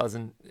just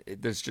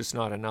there's just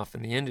not enough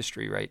in the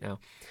industry right now.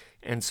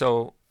 And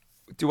so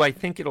do I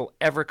think it'll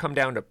ever come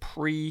down to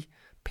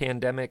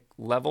pre-pandemic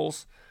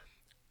levels?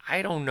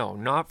 I don't know.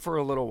 Not for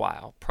a little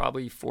while.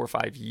 Probably 4 or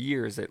 5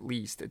 years at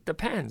least. It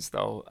depends,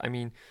 though. I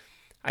mean,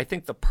 I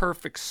think the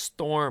perfect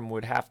storm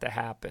would have to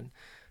happen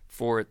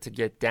for it to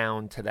get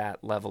down to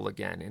that level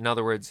again. In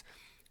other words,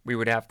 we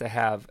would have to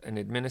have an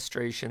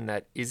administration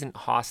that isn't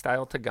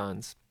hostile to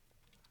guns.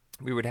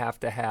 We would have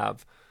to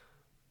have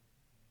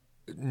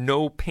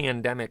no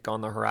pandemic on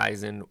the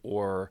horizon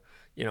or,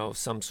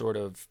 some sort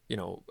of,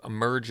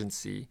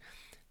 emergency.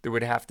 There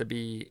would have to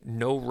be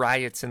no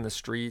riots in the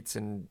streets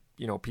and,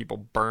 people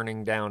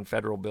burning down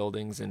federal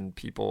buildings and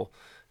people,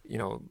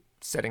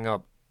 setting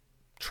up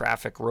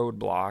traffic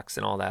roadblocks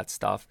and all that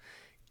stuff.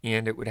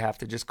 And it would have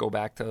to just go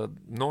back to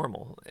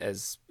normal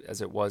as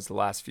it was the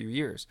last few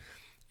years.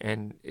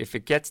 And if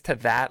it gets to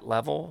that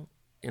level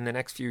in the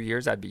next few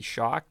years, I'd be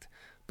shocked.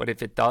 But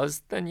if it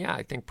does, then yeah,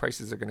 I think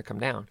prices are going to come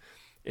down.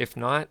 If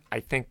not, I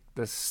think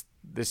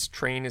this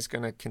train is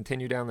going to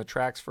continue down the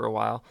tracks for a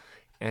while,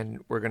 and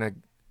we're going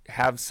to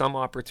have some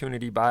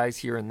opportunity buys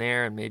here and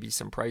there and maybe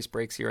some price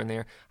breaks here and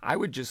there. I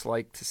would just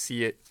like to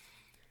see it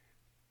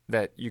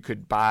that you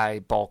could buy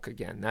bulk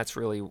again. That's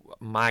really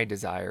my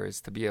desire,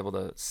 is to be able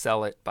to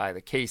sell it by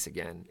the case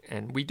again.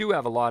 And we do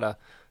have a lot of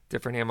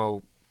different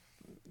ammo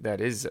that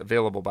is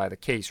available by the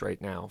case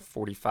right now,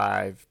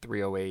 45,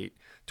 308,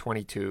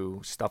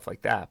 22, stuff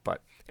like that.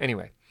 But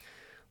anyway,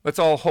 let's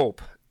all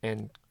hope.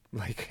 And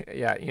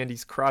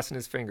Andy's crossing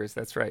his fingers.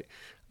 That's right.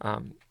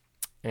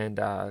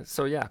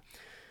 So yeah,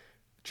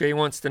 Jay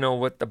wants to know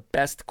what the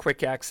best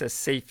quick access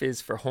safe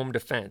is for home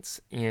defense.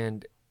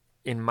 And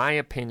in my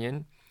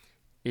opinion,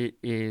 it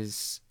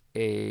is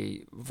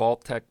a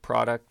Vault-Tec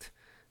product.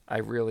 I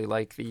really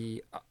like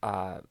the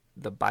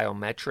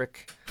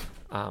biometric,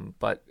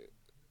 but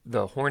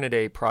the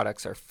Hornady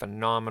products are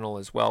phenomenal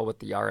as well with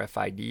the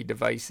RFID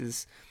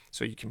devices.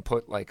 So you can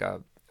put like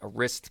a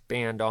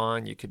wristband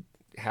on. You could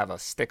have a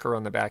sticker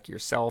on the back of your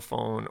cell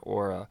phone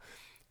or a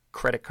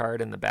credit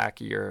card in the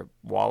back of your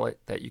wallet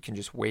that you can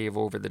just wave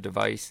over the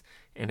device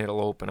and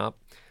it'll open up.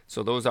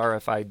 So those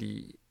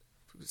RFID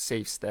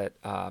safes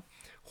that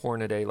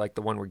Hornady, like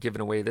the one we're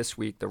giving away this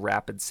week, the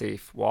Rapid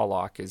Safe wall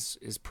lock, is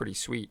pretty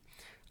sweet.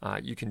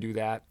 You can do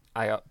that.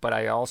 But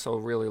I also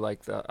really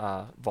like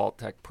the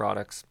Vault-Tec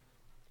products.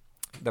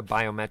 The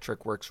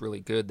biometric works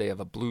really good. They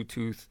have a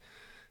Bluetooth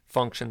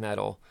function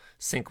that'll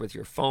sync with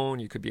your phone.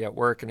 You could be at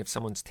work, and if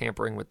someone's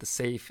tampering with the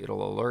safe,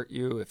 it'll alert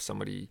you. If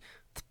somebody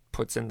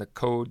puts in the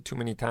code too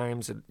many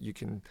times, you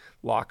can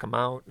lock them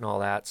out and all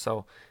that.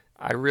 So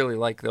I really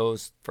like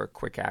those for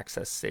quick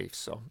access safes.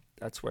 So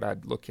that's what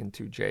I'd look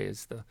into, Jay,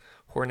 is the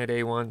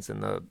Hornady ones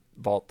and the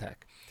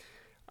Vault-Tec.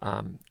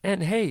 And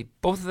hey,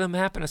 both of them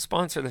happen to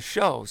sponsor the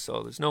show,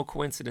 so there's no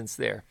coincidence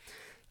there.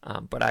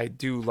 But I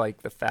do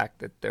like the fact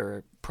that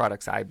they're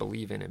products I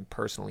believe in and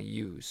personally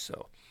use.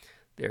 So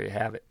there you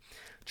have it.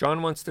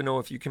 John wants to know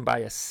if you can buy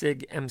a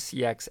SIG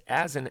MCX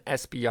as an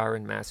SBR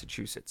in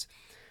Massachusetts.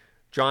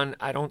 John,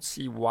 I don't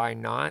see why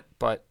not,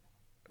 but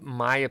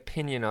my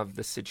opinion of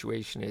the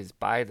situation is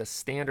buy the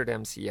standard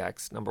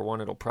MCX. Number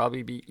one, it'll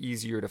probably be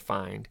easier to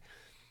find,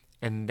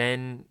 and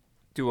then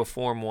do a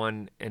Form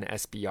 1 and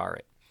SBR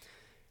it.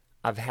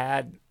 I've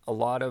had a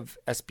lot of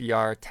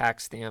SBR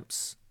tax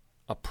stamps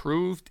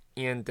approved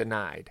and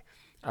denied.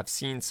 I've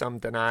seen some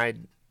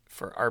denied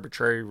for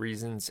arbitrary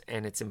reasons,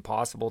 and it's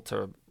impossible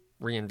to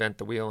reinvent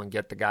the wheel and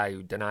get the guy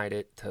who denied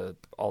it to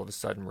all of a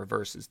sudden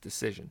reverse his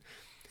decision.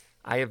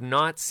 I have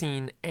not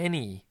seen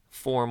any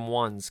Form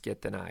 1s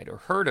get denied or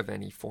heard of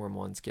any Form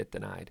 1s get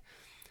denied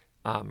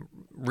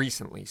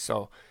recently.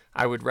 So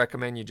I would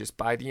recommend you just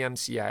buy the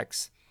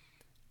MCX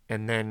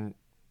and then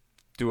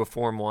do a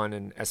Form 1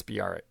 and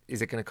SBR it.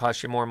 Is it going to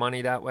cost you more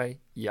money that way?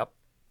 Yep,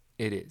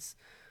 it is.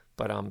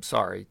 But I'm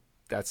sorry,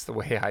 that's the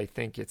way I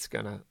think it's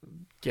going to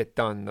get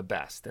done the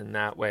best. And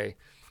that way,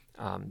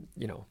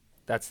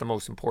 that's the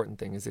most important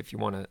thing, is if you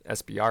want to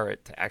SBR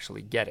it, to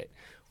actually get it,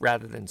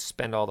 rather than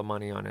spend all the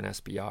money on an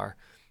SBR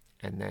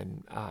and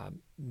then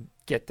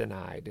get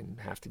denied and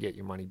have to get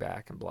your money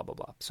back and blah, blah,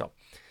 blah. So,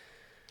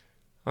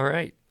 all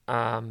right.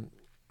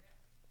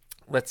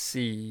 Let's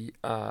see.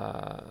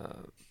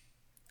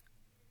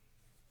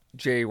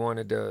 Jay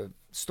wanted to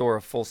store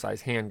a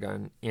full-size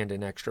handgun and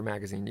an extra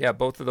magazine. Yeah,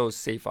 both of those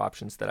safe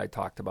options that I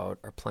talked about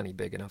are plenty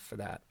big enough for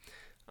that.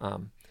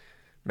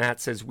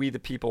 Matt says, We the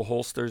People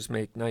holsters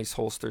make nice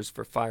holsters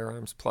for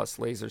firearms plus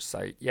laser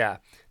sight. Yeah,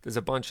 there's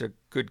a bunch of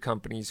good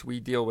companies. We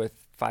deal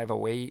with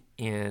 508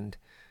 and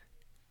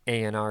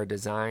A&R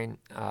Design.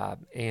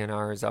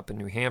 A&R is up in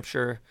New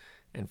Hampshire,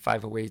 and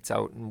 508's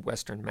out in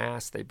Western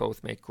Mass. They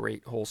both make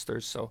great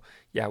holsters. So,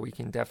 yeah, we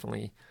can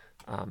definitely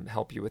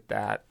help you with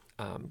that.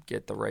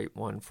 Get the right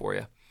one for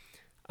you.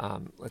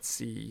 Let's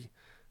see.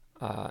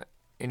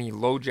 Any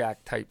LoJack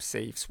type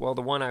safes. Well,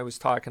 the one I was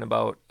talking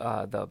about,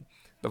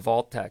 the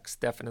Vault-Tecs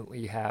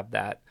definitely have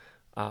that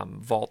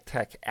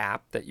Vault-Tec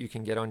app that you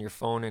can get on your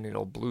phone, and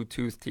it'll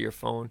Bluetooth to your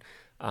phone.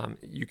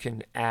 You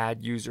can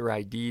add user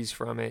IDs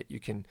from it. You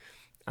can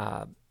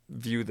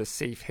view the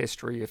safe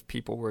history if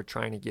people were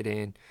trying to get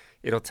in.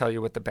 It'll tell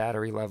you what the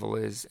battery level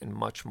is and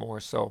much more.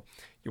 So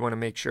you want to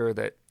make sure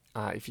that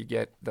if you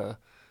get the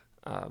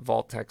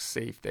Vault-Tec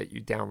safe, that you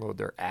download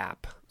their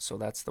app. So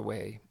that's the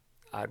way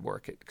I'd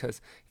work it. Because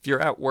if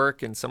you're at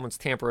work and someone's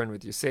tampering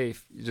with your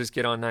safe, you just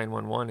get on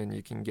 911 and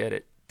you can get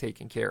it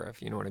taken care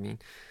of. You know what I mean?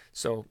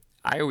 So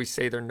I always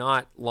say they're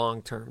not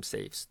long-term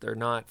safes. They're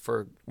not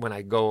for when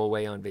I go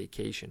away on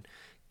vacation.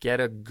 Get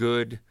a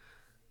good,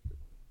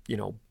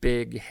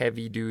 big,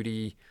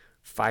 heavy-duty,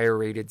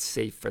 fire-rated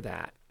safe for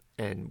that.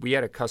 And we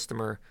had a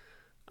customer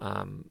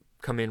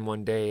come in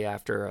one day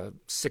after a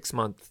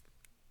 6-month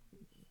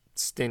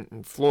stint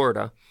in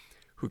Florida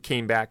who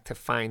came back to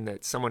find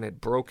that someone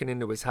had broken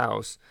into his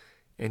house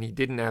and he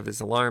didn't have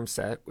his alarm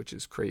set, which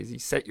is crazy.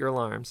 Set your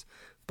alarms,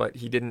 but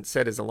he didn't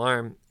set his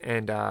alarm.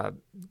 And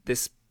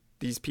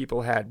these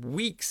people had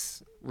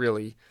weeks,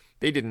 really.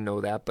 They didn't know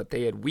that, but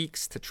they had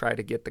weeks to try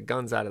to get the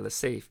guns out of the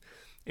safe.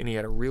 And he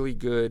had a really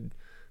good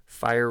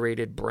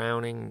fire-rated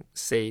Browning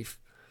safe.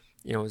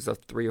 It was a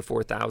 $3,000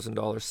 or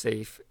 $4,000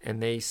 safe,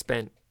 and they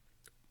spent,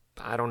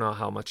 I don't know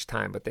how much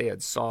time, but they had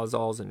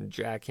sawzalls and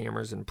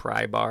jackhammers and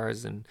pry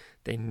bars, and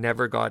they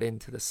never got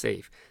into the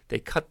safe. They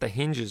cut the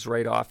hinges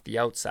right off the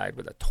outside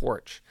with a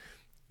torch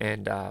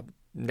and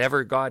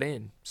never got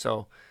in.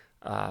 So,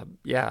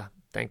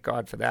 thank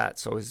God for that.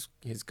 So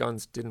his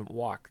guns didn't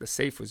walk. The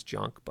safe was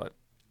junk, but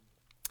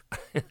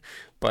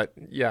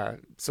yeah,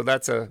 so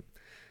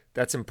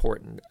that's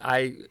important.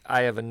 I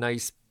have a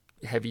nice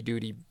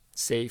heavy-duty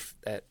safe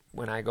that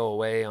when I go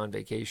away on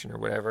vacation or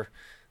whatever,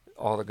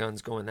 all the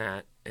guns go in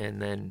that.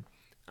 And then,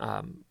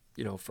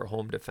 for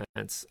home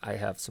defense, I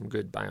have some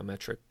good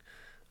biometric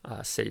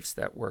safes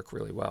that work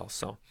really well.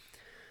 So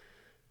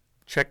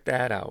check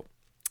that out.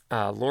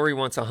 Lori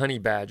wants a honey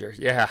badger.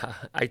 Yeah,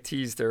 I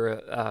teased her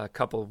a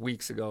couple of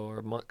weeks ago or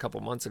a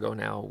couple months ago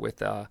now with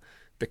the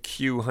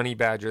Q honey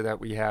badger that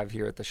we have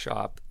here at the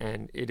shop.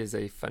 And it is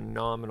a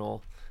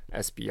phenomenal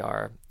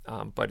SBR,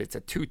 but it's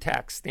a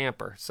 2-tack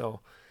stamper.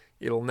 So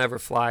it'll never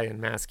fly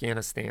in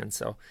Afghanistan.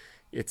 So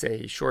it's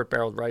a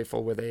short-barreled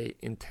rifle with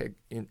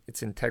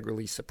it's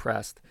integrally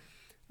suppressed,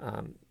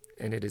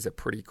 and it is a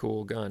pretty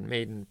cool gun.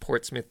 Made in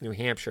Portsmouth, New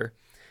Hampshire,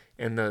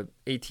 and the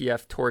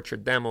ATF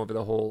tortured them over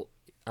the whole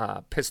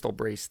pistol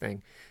brace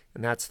thing,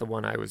 and that's the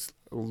one I was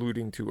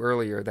alluding to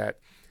earlier. That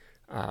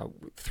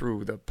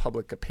through the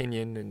public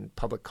opinion and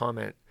public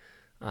comment,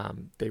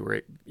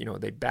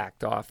 they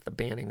backed off the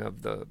banning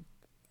of the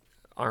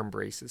arm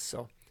braces.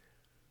 So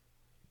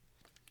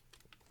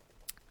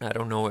I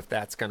don't know if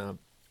that's gonna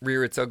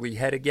rear its ugly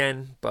head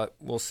again, but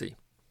we'll see.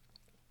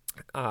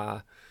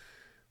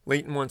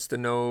 Leighton wants to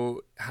know,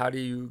 how do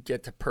you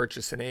get to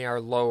purchase an AR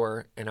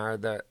lower, and are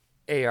the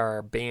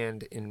AR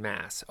banned in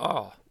Mass?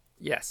 Oh,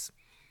 yes.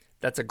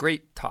 That's a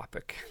great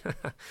topic.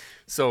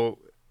 So,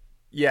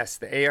 yes,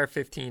 the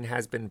AR-15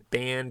 has been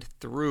banned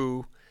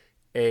through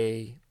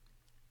a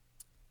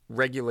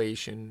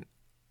regulation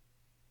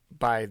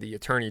by the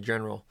Attorney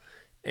General,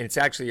 and it's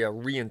actually a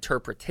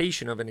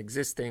reinterpretation of an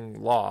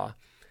existing law.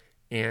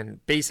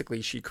 And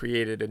basically, she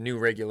created a new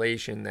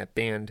regulation that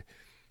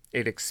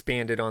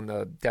expanded on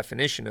the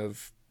definition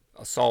of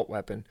assault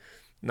weapon,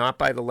 not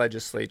by the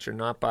legislature,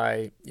 not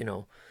by,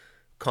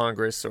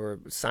 Congress or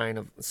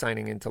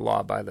signing into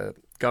law by the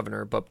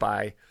governor, but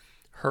by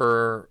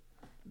her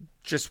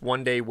just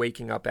one day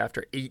waking up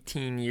after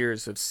 18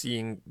 years of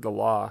seeing the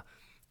law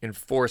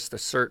enforced a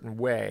certain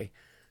way,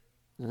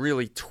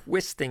 really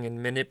twisting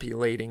and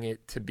manipulating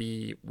it to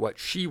be what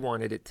she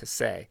wanted it to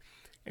say.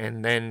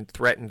 And then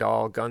threatened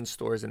all gun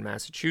stores in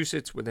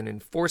Massachusetts with an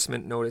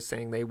enforcement notice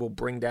saying they will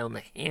bring down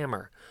the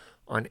hammer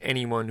on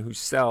anyone who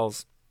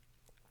sells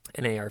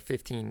an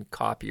AR-15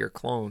 copy or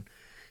clone,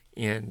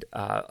 and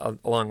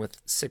along with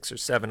 6 or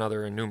 7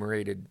 other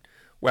enumerated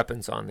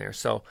weapons on there.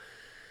 So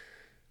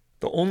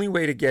the only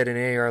way to get an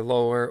AR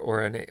lower,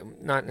 or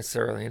not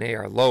necessarily an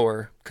AR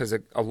lower, because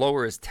a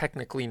lower is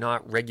technically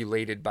not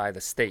regulated by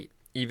the state,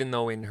 even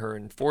though in her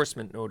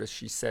enforcement notice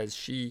she says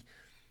she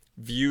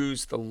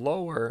views the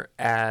lower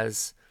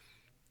as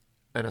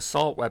an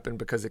assault weapon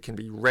because it can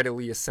be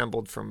readily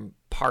assembled from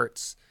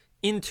parts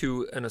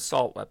into an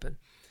assault weapon.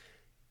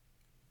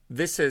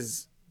 This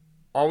has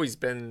always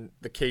been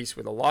the case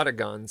with a lot of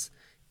guns,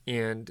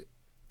 and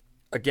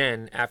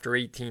again, after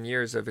 18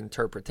 years of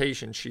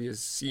interpretation, she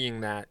is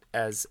seeing that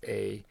as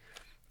an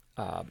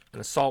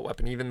assault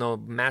weapon, even though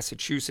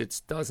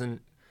Massachusetts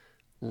doesn't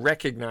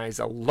recognize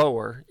a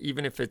lower,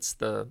 even if it's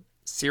the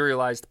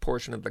serialized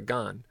portion of the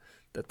gun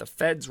that the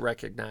feds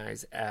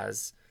recognize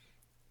as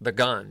the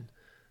gun.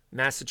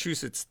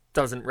 Massachusetts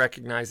doesn't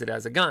recognize it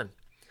as a gun.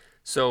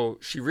 So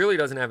she really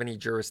doesn't have any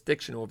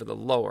jurisdiction over the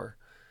lower,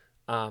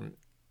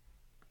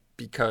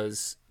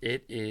 because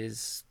it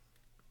is,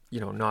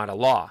 not a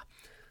law.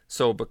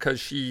 So because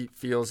she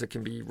feels it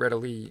can be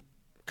readily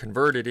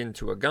converted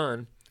into a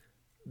gun,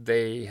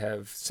 they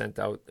have sent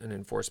out an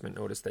enforcement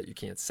notice that you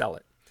can't sell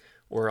it,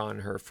 or on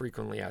her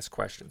frequently asked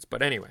questions.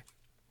 But anyway,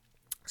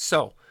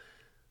 so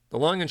the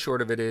long and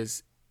short of it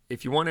is,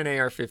 if you want an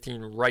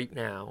AR-15 right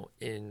now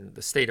in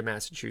the state of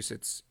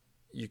Massachusetts,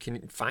 you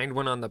can find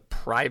one on the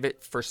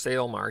private for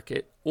sale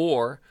market,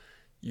 or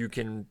you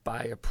can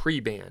buy a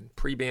pre-ban.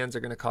 Pre-bans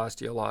are going to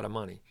cost you a lot of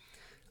money.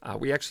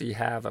 We actually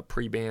have a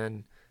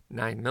pre-ban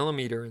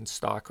 9mm in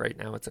stock right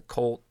now. It's a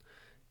Colt,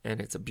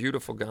 and it's a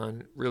beautiful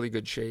gun, really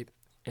good shape.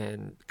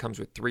 and comes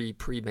with 3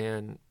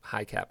 pre-band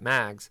high-cap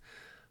mags.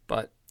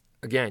 But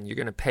again, you're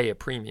going to pay a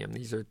premium.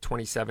 These are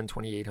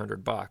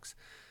 $2,800.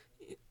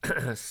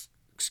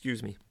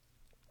 Excuse me.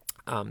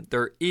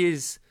 There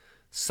is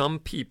some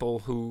people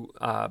who,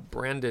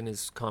 Brandon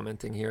is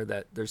commenting here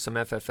that there's some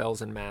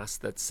FFLs in Mass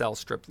that sell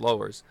stripped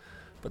lowers,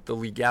 but the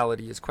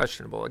legality is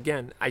questionable.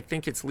 Again, I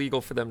think it's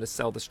legal for them to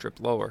sell the stripped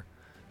lower,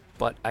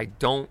 but I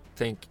don't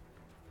think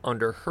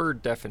under her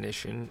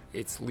definition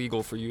it's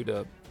legal for you to,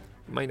 it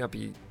might not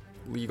be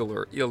legal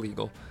or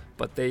illegal,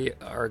 but they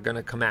are going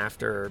to come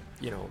after,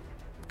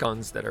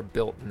 guns that are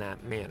built in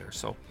that manner.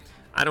 So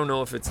I don't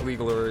know if it's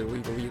legal or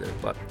illegal either,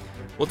 but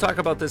we'll talk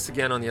about this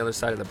again on the other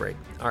side of the break.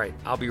 All right,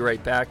 I'll be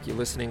right back. You're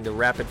listening to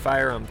Rapid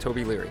Fire. I'm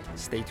Toby Leary.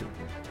 Stay tuned.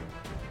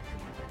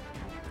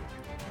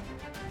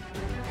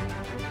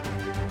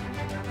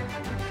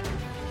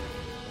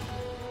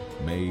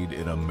 Made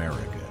in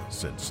America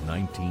since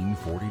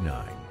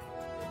 1949.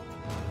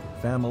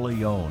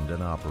 Family owned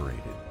and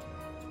operated.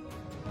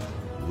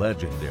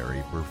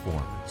 Legendary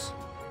performance.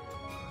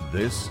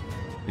 This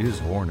is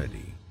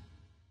Hornady.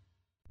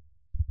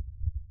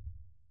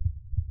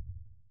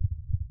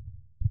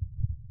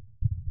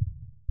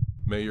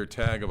 May your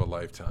tag of a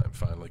lifetime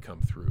finally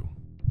come through.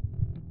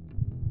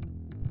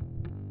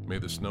 May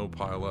the snow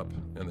pile up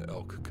and the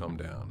elk come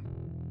down.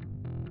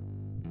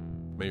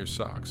 May your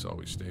socks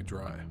always stay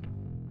dry.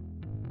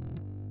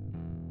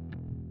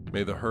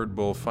 May the herd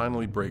bull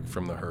finally break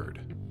from the herd,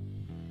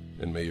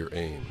 and may your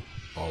aim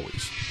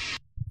always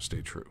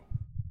stay true.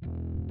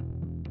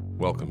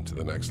 Welcome to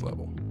the next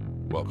level.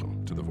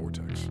 Welcome to the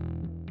Vortex.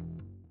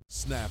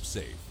 Snap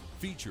Safe,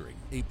 featuring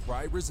a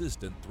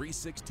pry-resistant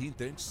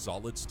 3/16-inch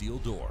solid steel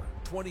door,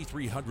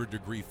 2300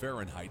 degree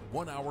Fahrenheit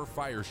 1-hour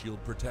fire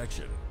shield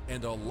protection,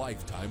 and a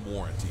lifetime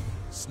warranty.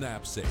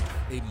 Snap Safe,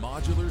 a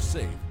modular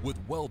safe with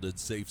welded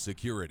safe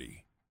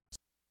security.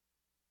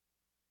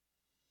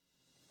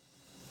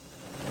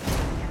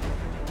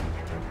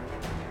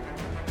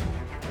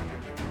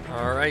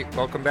 All right,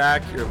 welcome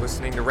back. You're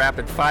listening to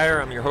Rapid Fire.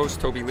 I'm your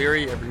host, Toby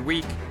Leary, every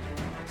week.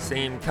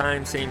 Same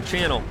time, same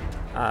channel.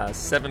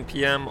 7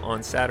 p.m.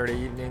 on Saturday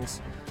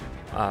evenings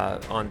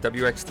on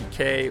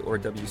WXDK or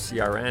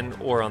WCRN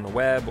or on the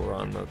web or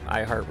on the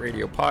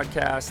iHeartRadio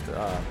podcast.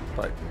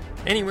 But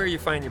anywhere you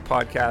find your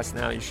podcast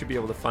now, you should be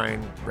able to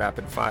find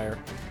Rapid Fire.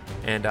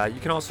 And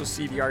you can also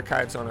see the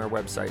archives on our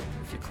website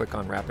if you click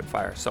on Rapid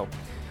Fire. So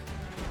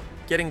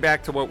getting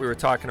back to what we were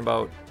talking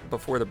about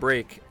before the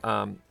break,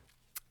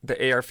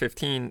 the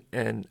AR-15,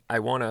 and I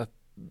wanted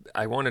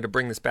to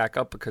bring this back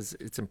up because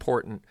it's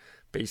important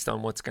based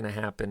on what's going to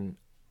happen,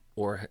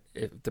 or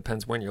it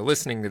depends when you're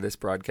listening to this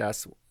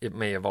broadcast. It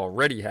may have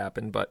already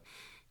happened, but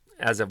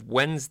as of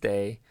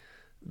Wednesday,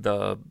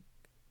 the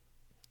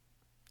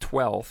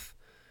 12th,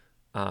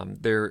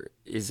 there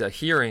is a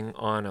hearing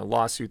on a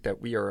lawsuit that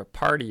we are a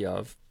party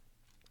of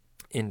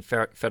in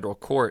federal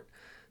court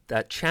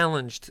that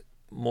challenged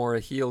Maura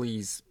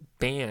Healey's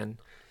ban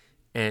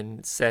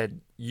and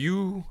said,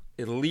 you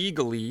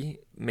illegally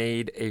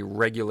made a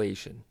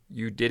regulation.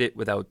 You did it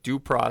without due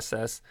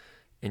process,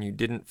 and you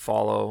didn't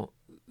follow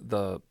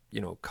the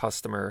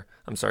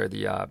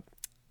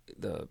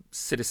the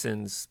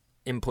citizens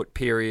input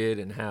period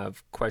and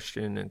have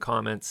question and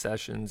comment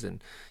sessions,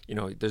 and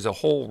there's a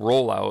whole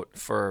rollout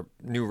for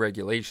new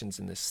regulations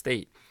in this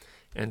state.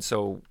 And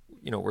so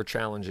we're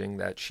challenging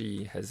that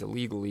she has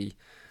illegally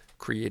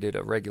created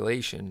a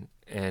regulation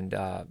and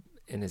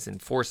is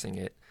enforcing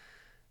it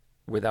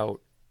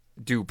without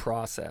due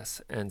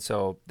process. And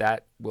so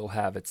that will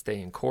have its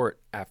day in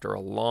court after a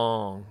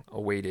long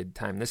awaited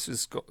time.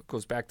 This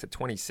goes back to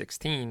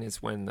 2016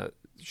 is when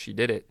she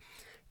did it.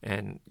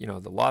 And,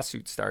 the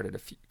lawsuit started a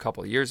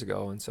couple of years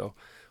ago. And so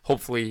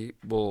hopefully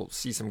we'll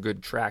see some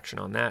good traction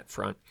on that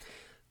front.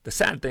 The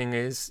sad thing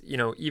is,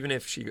 even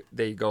if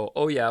they go,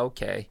 oh yeah,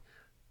 okay,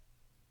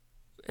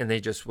 and they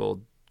just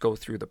will go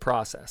through the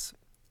process.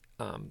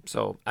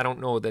 So I don't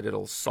know that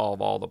it'll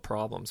solve all the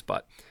problems,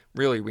 but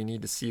really we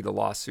need to see the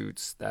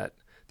lawsuits that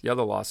the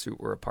other lawsuit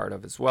we're a part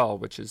of as well,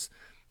 which is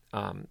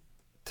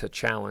to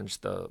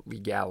challenge the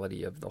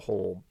legality of the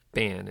whole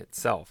ban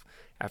itself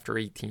after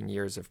 18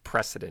 years of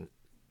precedent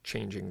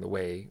changing the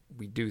way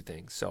we do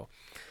things. So,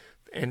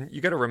 and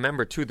you got to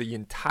remember too, the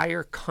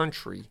entire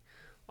country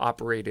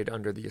operated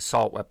under the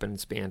assault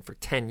weapons ban for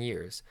 10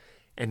 years.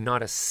 And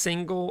not a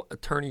single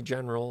attorney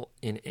general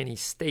in any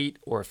state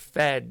or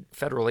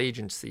federal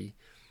agency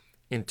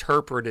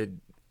interpreted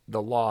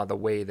the law the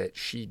way that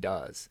she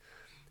does.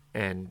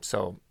 And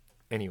so,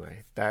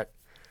 anyway, that's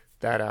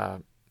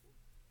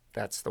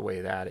the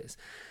way that is.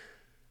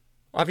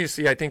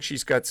 Obviously, I think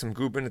she's got some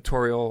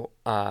gubernatorial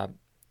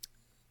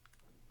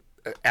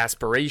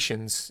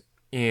aspirations,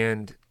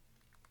 and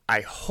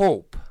I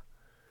hope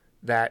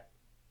that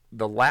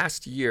the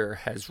last year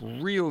has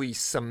really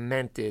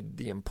cemented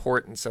the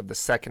importance of the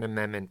Second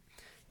Amendment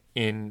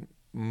in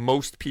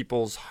most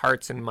people's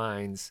hearts and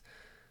minds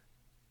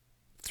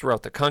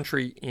throughout the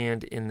country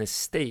and in this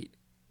state,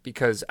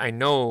 because I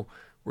know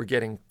we're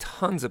getting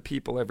tons of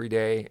people every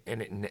day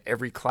and in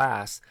every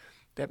class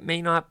that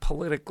may not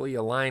politically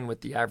align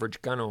with the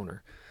average gun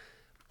owner,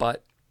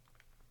 but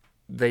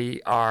they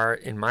are,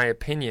 in my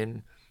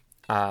opinion,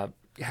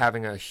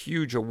 having a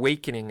huge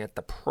awakening at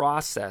the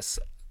process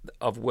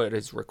of what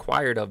is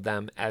required of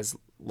them as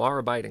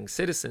law-abiding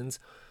citizens,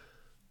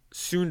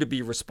 soon to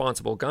be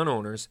responsible gun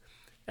owners,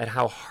 at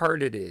how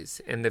hard it is.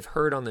 And they've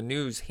heard on the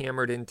news,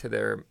 hammered into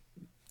their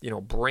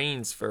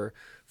brains for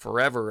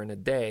forever and a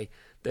day,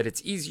 that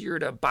it's easier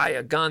to buy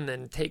a gun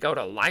than take out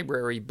a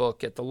library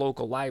book at the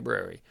local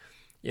library.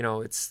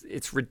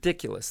 It's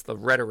ridiculous, the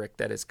rhetoric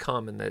that has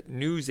come and that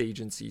news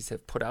agencies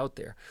have put out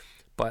there.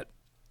 But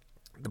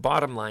the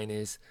bottom line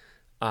is,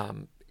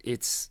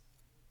 it's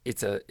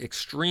an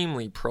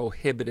extremely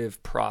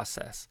prohibitive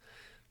process,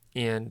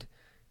 and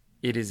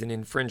it is an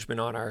infringement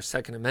on our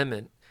Second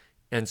Amendment.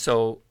 And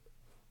so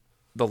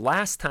the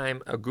last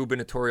time a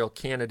gubernatorial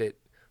candidate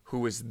who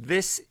was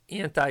this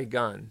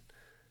anti-gun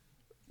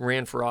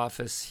ran for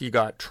office, he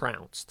got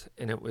trounced,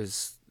 and it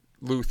was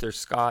Luther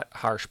Scott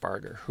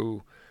Harshbarger,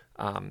 who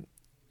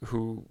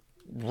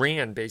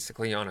ran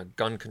basically on a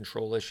gun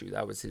control issue.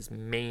 That was his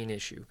main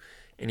issue,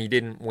 and he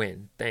didn't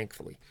win,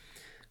 thankfully.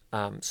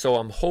 So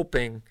I'm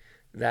hoping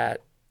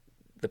that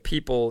the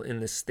people in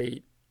the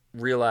state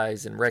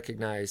realize and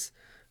recognize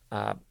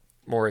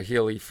Maura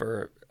Healey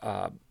for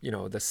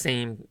the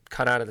same,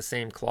 cut out of the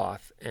same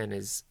cloth, and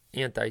is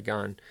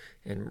anti-gun,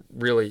 and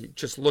really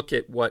just look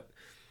at what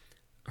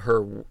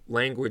her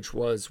language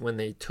was when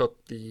they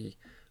took the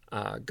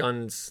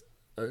gun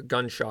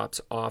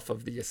shops off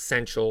of the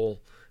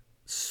essential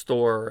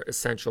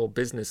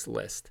business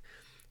list.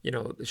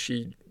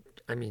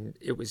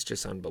 It was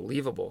just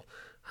unbelievable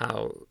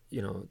how,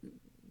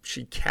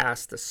 she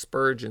cast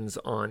aspersions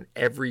on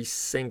every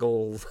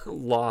single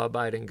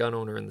law-abiding gun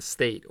owner in the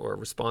state, or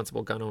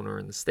responsible gun owner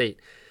in the state,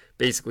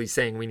 basically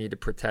saying we need to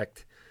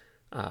protect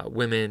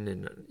women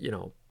and,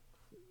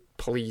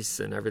 police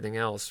and everything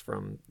else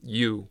from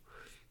you,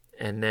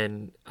 and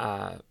then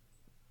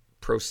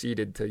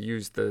proceeded to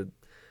use the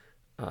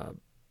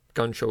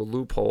gun show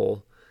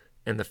loophole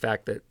and the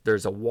fact that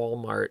there's a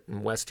Walmart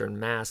in Western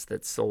Mass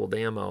that sold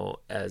ammo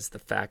as the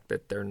fact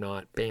that they're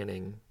not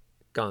banning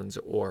guns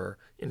or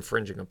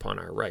infringing upon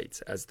our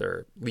rights as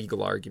their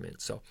legal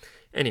argument. So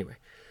anyway,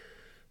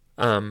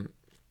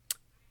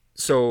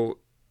 so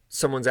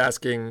someone's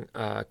asking,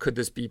 could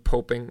this be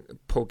poking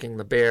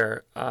the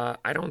bear?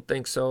 I don't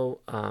think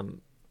so.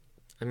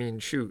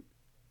 Shoot.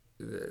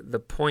 The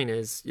point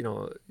is,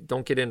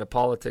 don't get into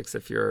politics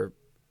if you're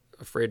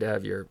afraid to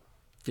have your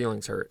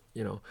feelings hurt.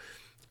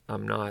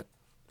 I'm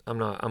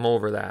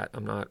over that.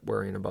 I'm not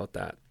worrying about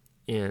that.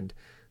 And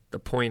the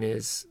point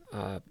is,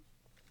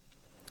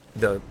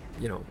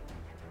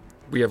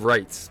 we have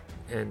rights,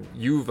 and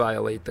you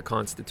violate the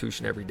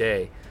Constitution every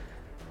day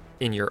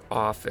in your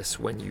office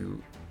when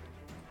you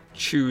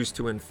choose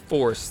to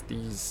enforce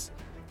these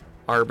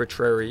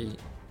arbitrary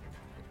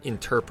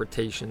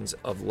interpretations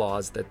of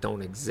laws that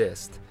don't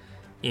exist.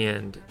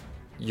 And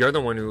you're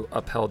the one who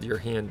upheld your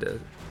hand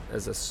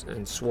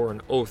and swore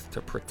an oath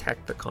to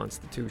protect the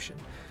Constitution.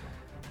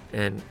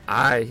 And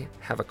I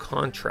have a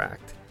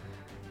contract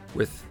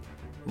with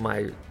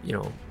my,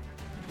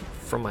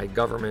 from my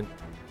government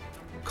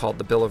called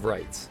the Bill of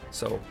Rights.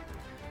 So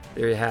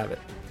there you have it.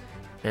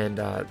 And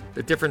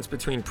the difference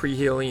between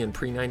pre-Healey and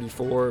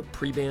pre-94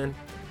 pre-ban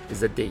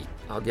is a date.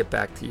 I'll get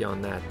back to you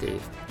on that,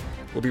 Dave.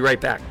 We'll be right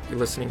back. You're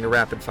listening to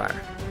Rapid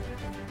Fire.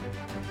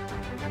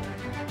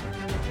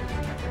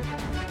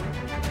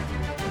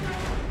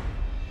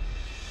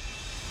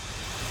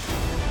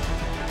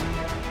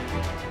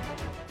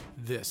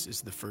 This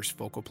is the first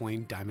focal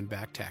plane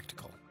Diamondback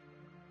Tactical.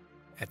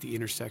 At the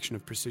intersection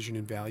of precision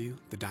and value,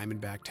 the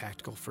Diamondback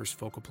Tactical first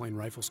focal plane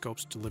rifle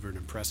scopes deliver an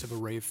impressive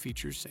array of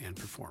features and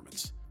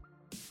performance.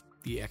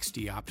 The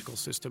XD optical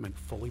system and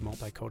fully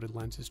multi-coated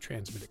lenses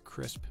transmit a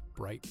crisp,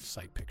 bright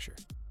sight picture.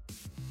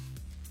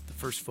 The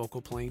first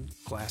focal plane,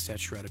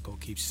 glass-etched reticle,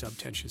 keeps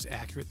subtensions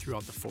accurate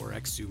throughout the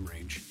 4x zoom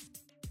range.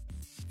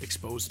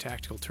 Exposed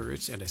tactical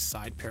turrets and a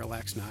side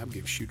parallax knob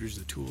give shooters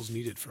the tools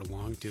needed for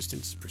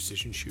long-distance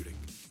precision shooting.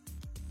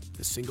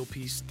 The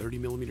single-piece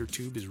 30mm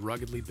tube is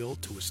ruggedly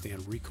built to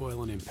withstand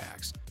recoil and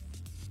impacts,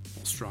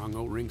 while strong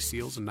O-ring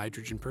seals and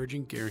nitrogen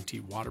purging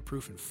guarantee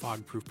waterproof and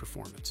fog-proof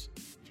performance.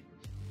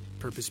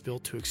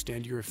 Purpose-built to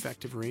extend your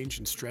effective range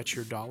and stretch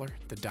your dollar,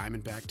 the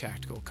Diamondback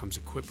Tactical comes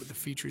equipped with the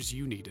features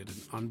you need at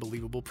an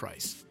unbelievable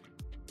price.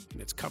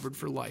 And it's covered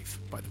for life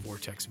by the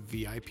Vortex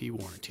VIP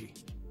warranty.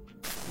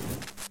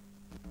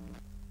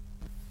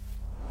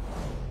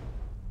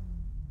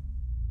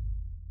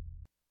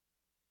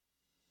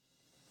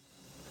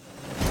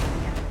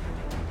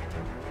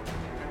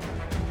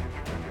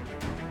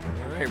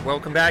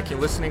 Welcome back. You're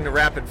listening to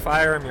Rapid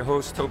Fire. I'm your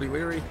host, Toby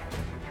Leary.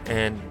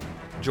 And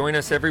join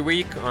us every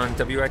week on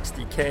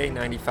WXDK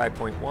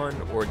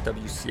 95.1 or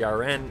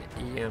WCRN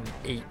AM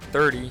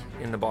 830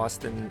 in the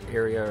Boston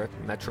area,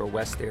 Metro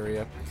West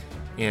area.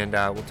 And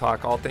we'll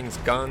talk all things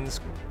guns,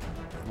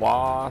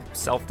 law,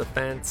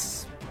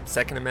 self-defense,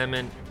 Second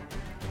Amendment,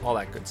 all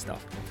that good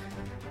stuff.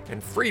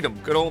 And freedom,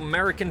 good old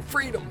American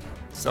freedom.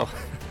 So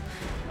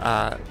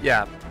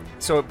Yeah.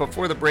 So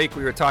before the break,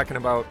 we were talking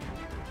about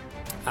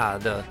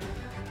the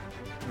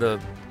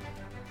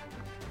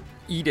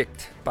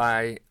edict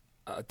by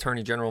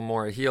Attorney General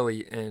Maura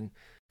Healey, and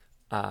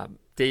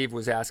Dave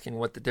was asking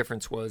what the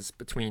difference was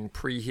between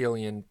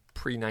pre-Healey and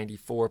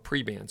pre-94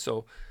 pre-ban.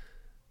 So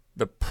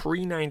the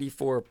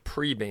pre-94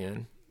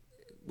 pre-ban,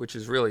 which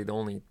is really the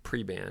only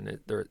pre-ban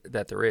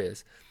that there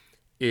is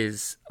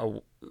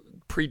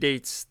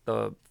predates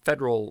the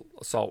federal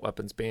assault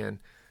weapons ban,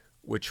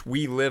 which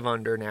we live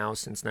under now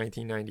since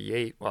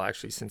 1998. Well,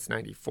 actually since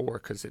 94,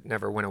 because it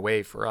never went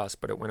away for us,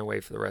 but it went away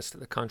for the rest of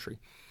the country.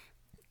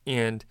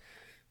 And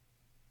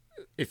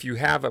if you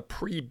have a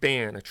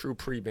pre-ban, a true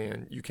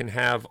pre-ban, you can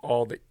have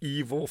all the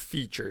evil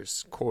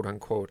features, quote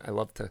unquote. I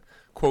love to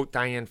quote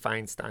Dianne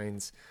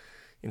Feinstein's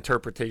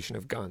interpretation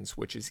of guns,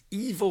 which is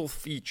evil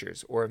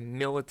features or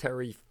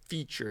military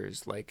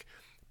features like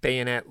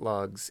bayonet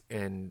lugs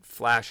and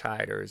flash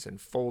hiders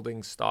and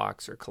folding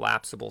stocks or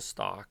collapsible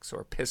stocks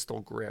or pistol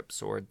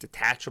grips or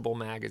detachable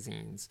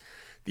magazines.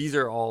 These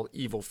are all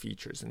evil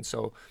features. And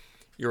so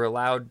you're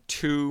allowed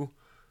 2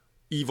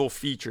 evil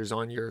features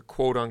on your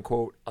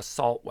quote-unquote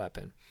assault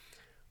weapon.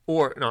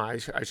 Or, no, I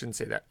shouldn't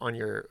say that, on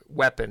your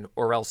weapon,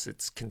 or else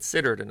it's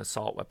considered an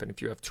assault weapon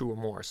if you have 2 or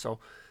more. So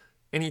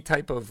any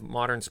type of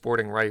modern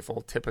sporting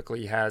rifle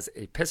typically has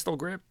a pistol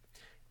grip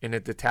and a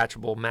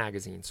detachable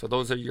magazine. So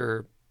those are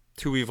your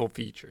 2 evil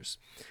features.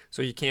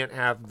 So you can't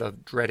have the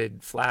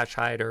dreaded flash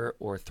hider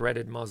or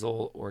threaded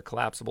muzzle or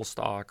collapsible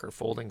stock or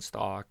folding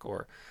stock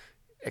or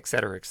et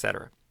cetera, et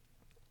cetera.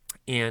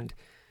 And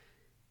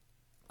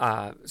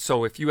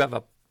so if you have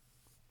a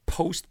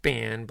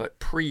post-ban but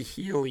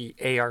pre-Healey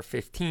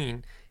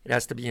AR-15, it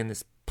has to be in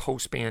this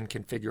post-ban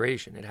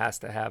configuration. It has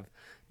to have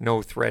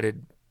no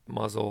threaded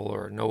muzzle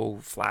or no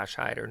flash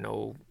hider,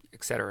 no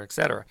et cetera, et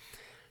cetera.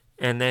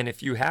 And then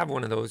if you have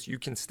one of those, you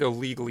can still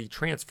legally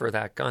transfer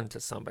that gun to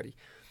somebody.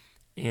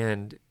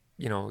 And,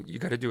 you know, you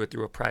got to do it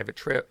through a private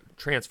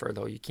transfer,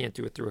 though. You can't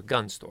do it through a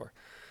gun store.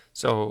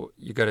 So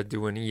you got to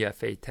do an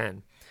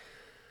EFA-10.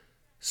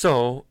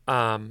 So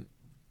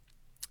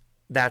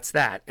that's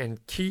that.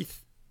 And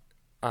Keith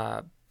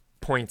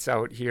points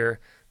out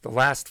here, the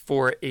last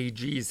 4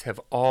 AGs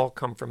have all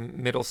come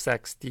from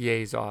Middlesex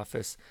DA's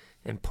office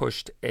and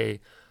pushed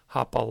a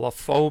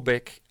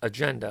hoplophobic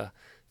agenda.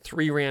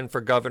 3 ran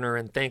for governor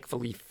and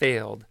thankfully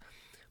failed.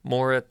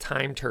 Maura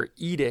timed her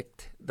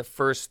edict, the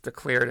first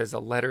declared as a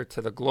letter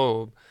to the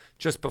Globe,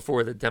 just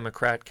before the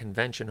Democrat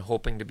convention,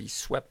 hoping to be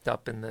swept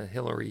up in the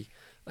Hillary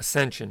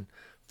ascension.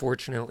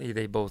 Fortunately,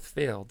 they both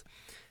failed.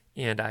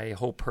 And I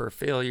hope her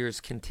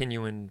failures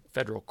continue in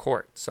federal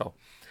court. So,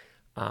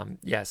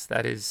 yes,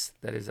 that is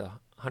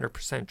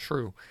 100%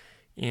 true.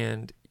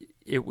 And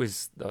it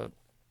was the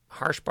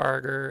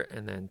Harshbarger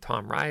and then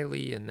Tom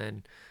Riley and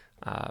then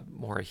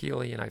Maura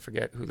Healey, and I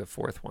forget who the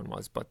 4th one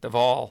was, but they've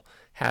all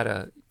had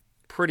a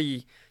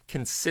pretty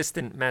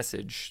consistent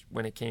message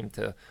when it came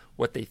to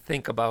what they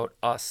think about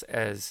us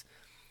as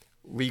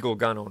legal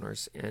gun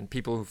owners and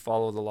people who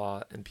follow the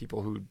law and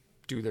people who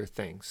do their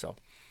thing. So,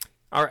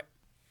 all right.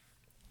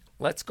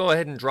 Let's go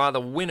ahead and draw the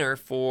winner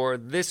for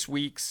this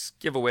week's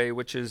giveaway,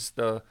 which is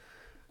the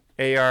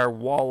AR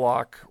Wall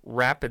Lock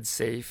Rapid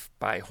Safe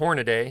by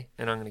Hornady.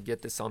 And I'm going to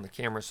get this on the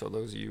camera so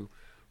those of you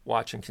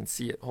watching can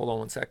see it. Hold on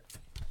one sec.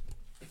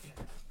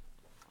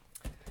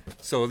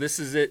 So this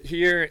is it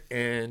here,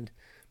 and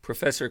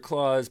Professor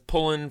Claus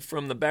pulling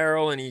from the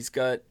barrel, and he's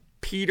got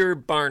Peter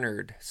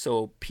Barnard.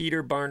 So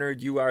Peter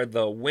Barnard, you are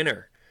the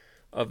winner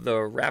of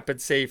the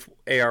Rapid Safe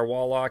AR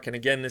Wall Lock. And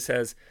again, this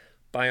has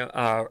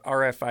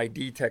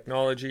RFID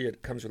technology.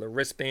 It comes with a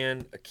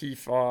wristband, a key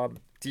fob,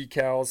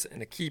 decals,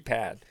 and a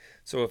keypad.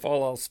 So if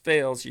all else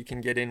fails, you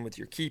can get in with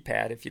your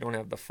keypad if you don't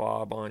have the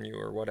fob on you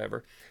or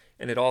whatever.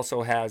 And it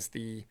also has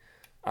the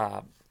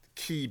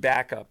key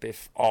backup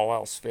if all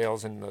else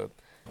fails and the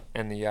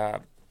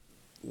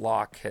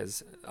lock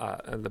has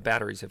the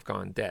batteries have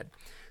gone dead.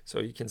 So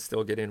you can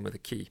still get in with a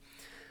key.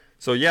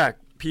 So yeah,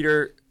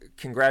 Peter,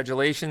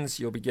 congratulations.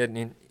 You'll be getting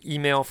an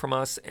email from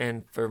us.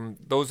 And from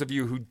those of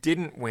you who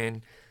didn't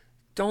win,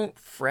 don't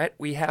fret.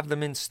 We have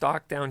them in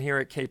stock down here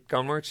at Cape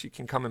Gunworks. You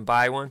can come and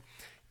buy one.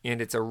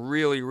 And it's a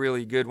really,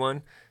 really good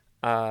one.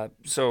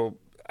 So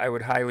I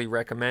would highly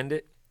recommend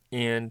it.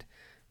 And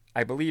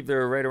I believe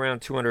they're right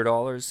around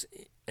 $200.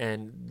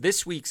 And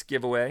this week's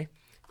giveaway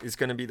is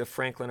going to be the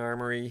Franklin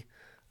Armory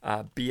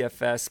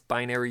BFS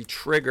binary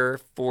trigger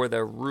for the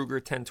Ruger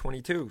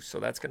 1022. So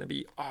that's going to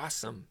be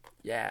awesome.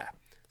 Yeah.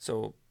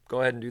 So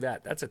go ahead and do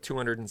that. That's a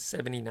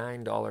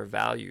 $279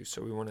 value.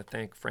 So we want to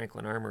thank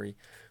Franklin Armory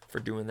for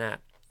doing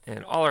that.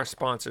 And all our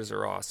sponsors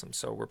are awesome.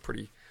 So we're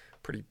pretty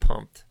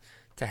pumped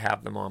to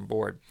have them on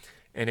board.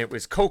 And it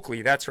was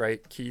Coakley. That's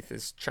right. Keith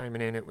is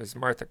chiming in. It was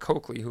Martha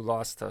Coakley who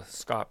lost to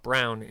Scott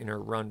Brown in her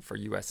run for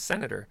U.S.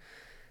 Senator.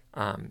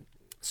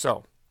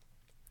 So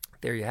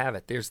there you have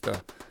it. There's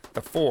the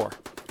 4.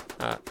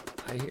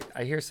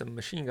 I hear some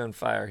machine gun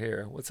fire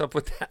here. What's up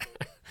with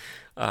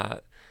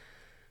that?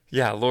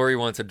 Yeah, Lori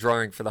wants a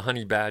drawing for the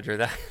honey badger.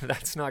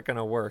 That's not going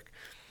to work.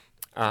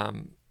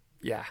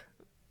 Yeah.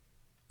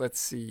 let's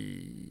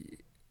see.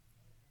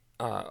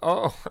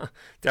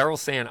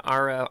 Daryl's saying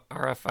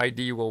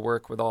RFID will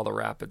work with all the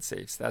rapid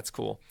safes. That's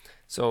cool.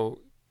 So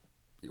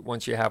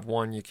once you have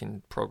one, you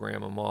can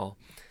program them all.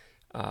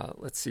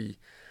 Let's see.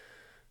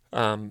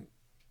 Don't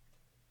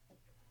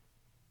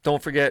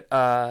forget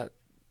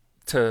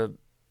to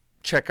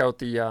check out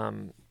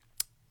the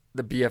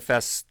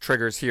BFS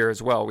triggers here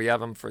as well. We have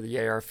them for the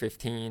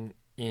AR-15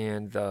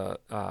 and the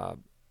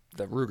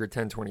Ruger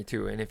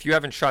 1022. And if you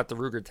haven't shot the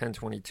Ruger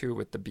 1022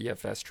 with the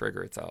BFS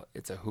trigger, it's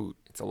a hoot.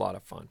 It's a lot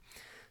of fun.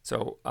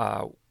 So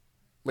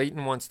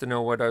Leighton wants to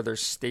know what other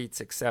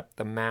states accept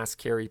the mass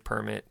carry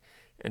permit,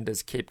 and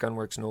does Cape Gun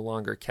Works no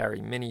longer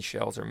carry mini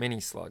shells or mini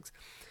slugs?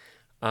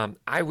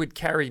 I would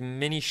carry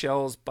mini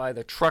shells by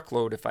the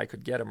truckload if I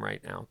could get them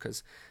right now,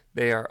 because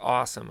they are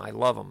awesome. I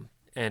love them.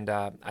 And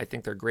I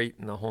think they're great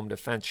in the home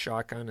defense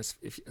shotgun,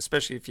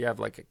 especially if you have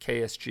like a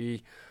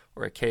KSG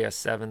or a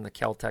KS7. The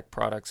Kel-Tec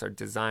products are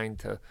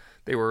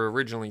they were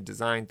originally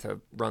designed to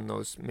run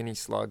those mini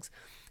slugs.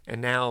 And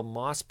now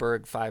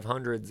Mossberg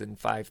 500s and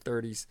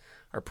 530s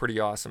are pretty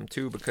awesome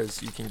too,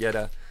 because you can get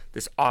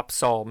this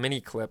OPSOL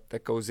mini clip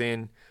that goes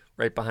in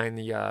right behind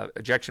the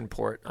ejection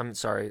port.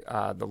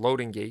 The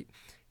loading gate,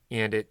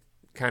 and it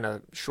kind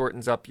of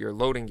shortens up your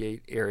loading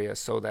gate area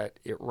so that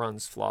it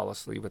runs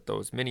flawlessly with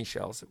those mini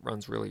shells. It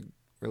runs really,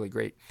 really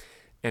great.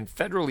 And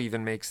Federal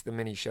even makes the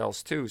mini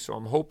shells too. So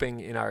I'm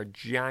hoping in our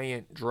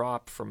giant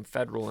drop from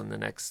Federal in the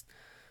next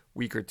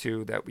week or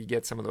two that we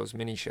get some of those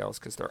mini shells,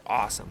 because they're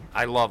awesome.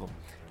 I love them.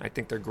 I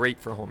think they're great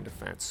for home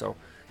defense. So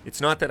it's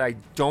not that I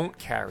don't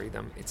carry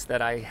them. It's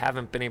that I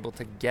haven't been able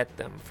to get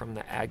them from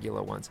the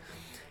Aguila ones.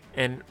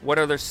 And what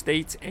other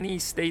states? Any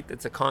state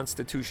that's a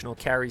constitutional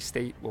carry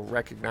state will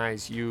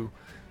recognize you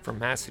from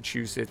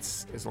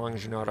Massachusetts as long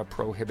as you're not a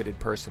prohibited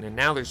person. And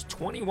now there's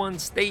 21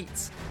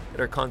 states that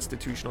are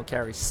constitutional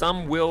carry.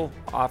 Some will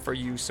offer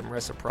you some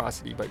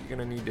reciprocity, but you're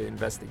going to need to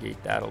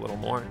investigate that a little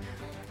more.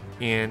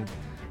 And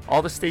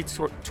all the states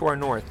to our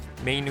north,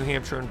 Maine, New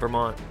Hampshire, and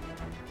Vermont,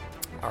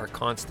 are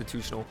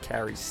constitutional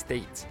carry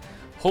states.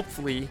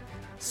 Hopefully,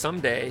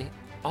 someday,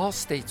 all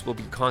states will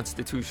be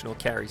constitutional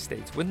carry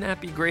states. Wouldn't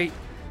that be great?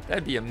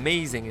 That'd be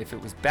amazing if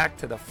it was back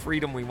to the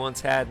freedom we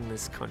once had in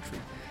this country.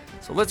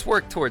 So let's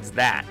work towards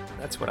that.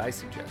 That's what I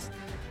suggest.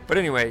 But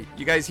anyway,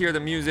 you guys hear the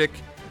music.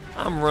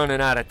 I'm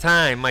running out of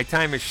time. My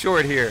time is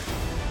short here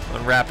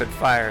on Rapid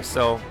Fire.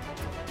 So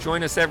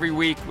join us every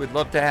week. We'd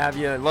love to have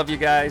you. I love you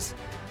guys.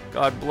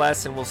 God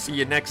bless, and we'll see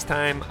you next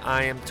time.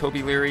 I am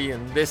Toby Leary,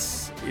 and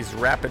this is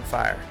Rapid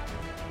Fire.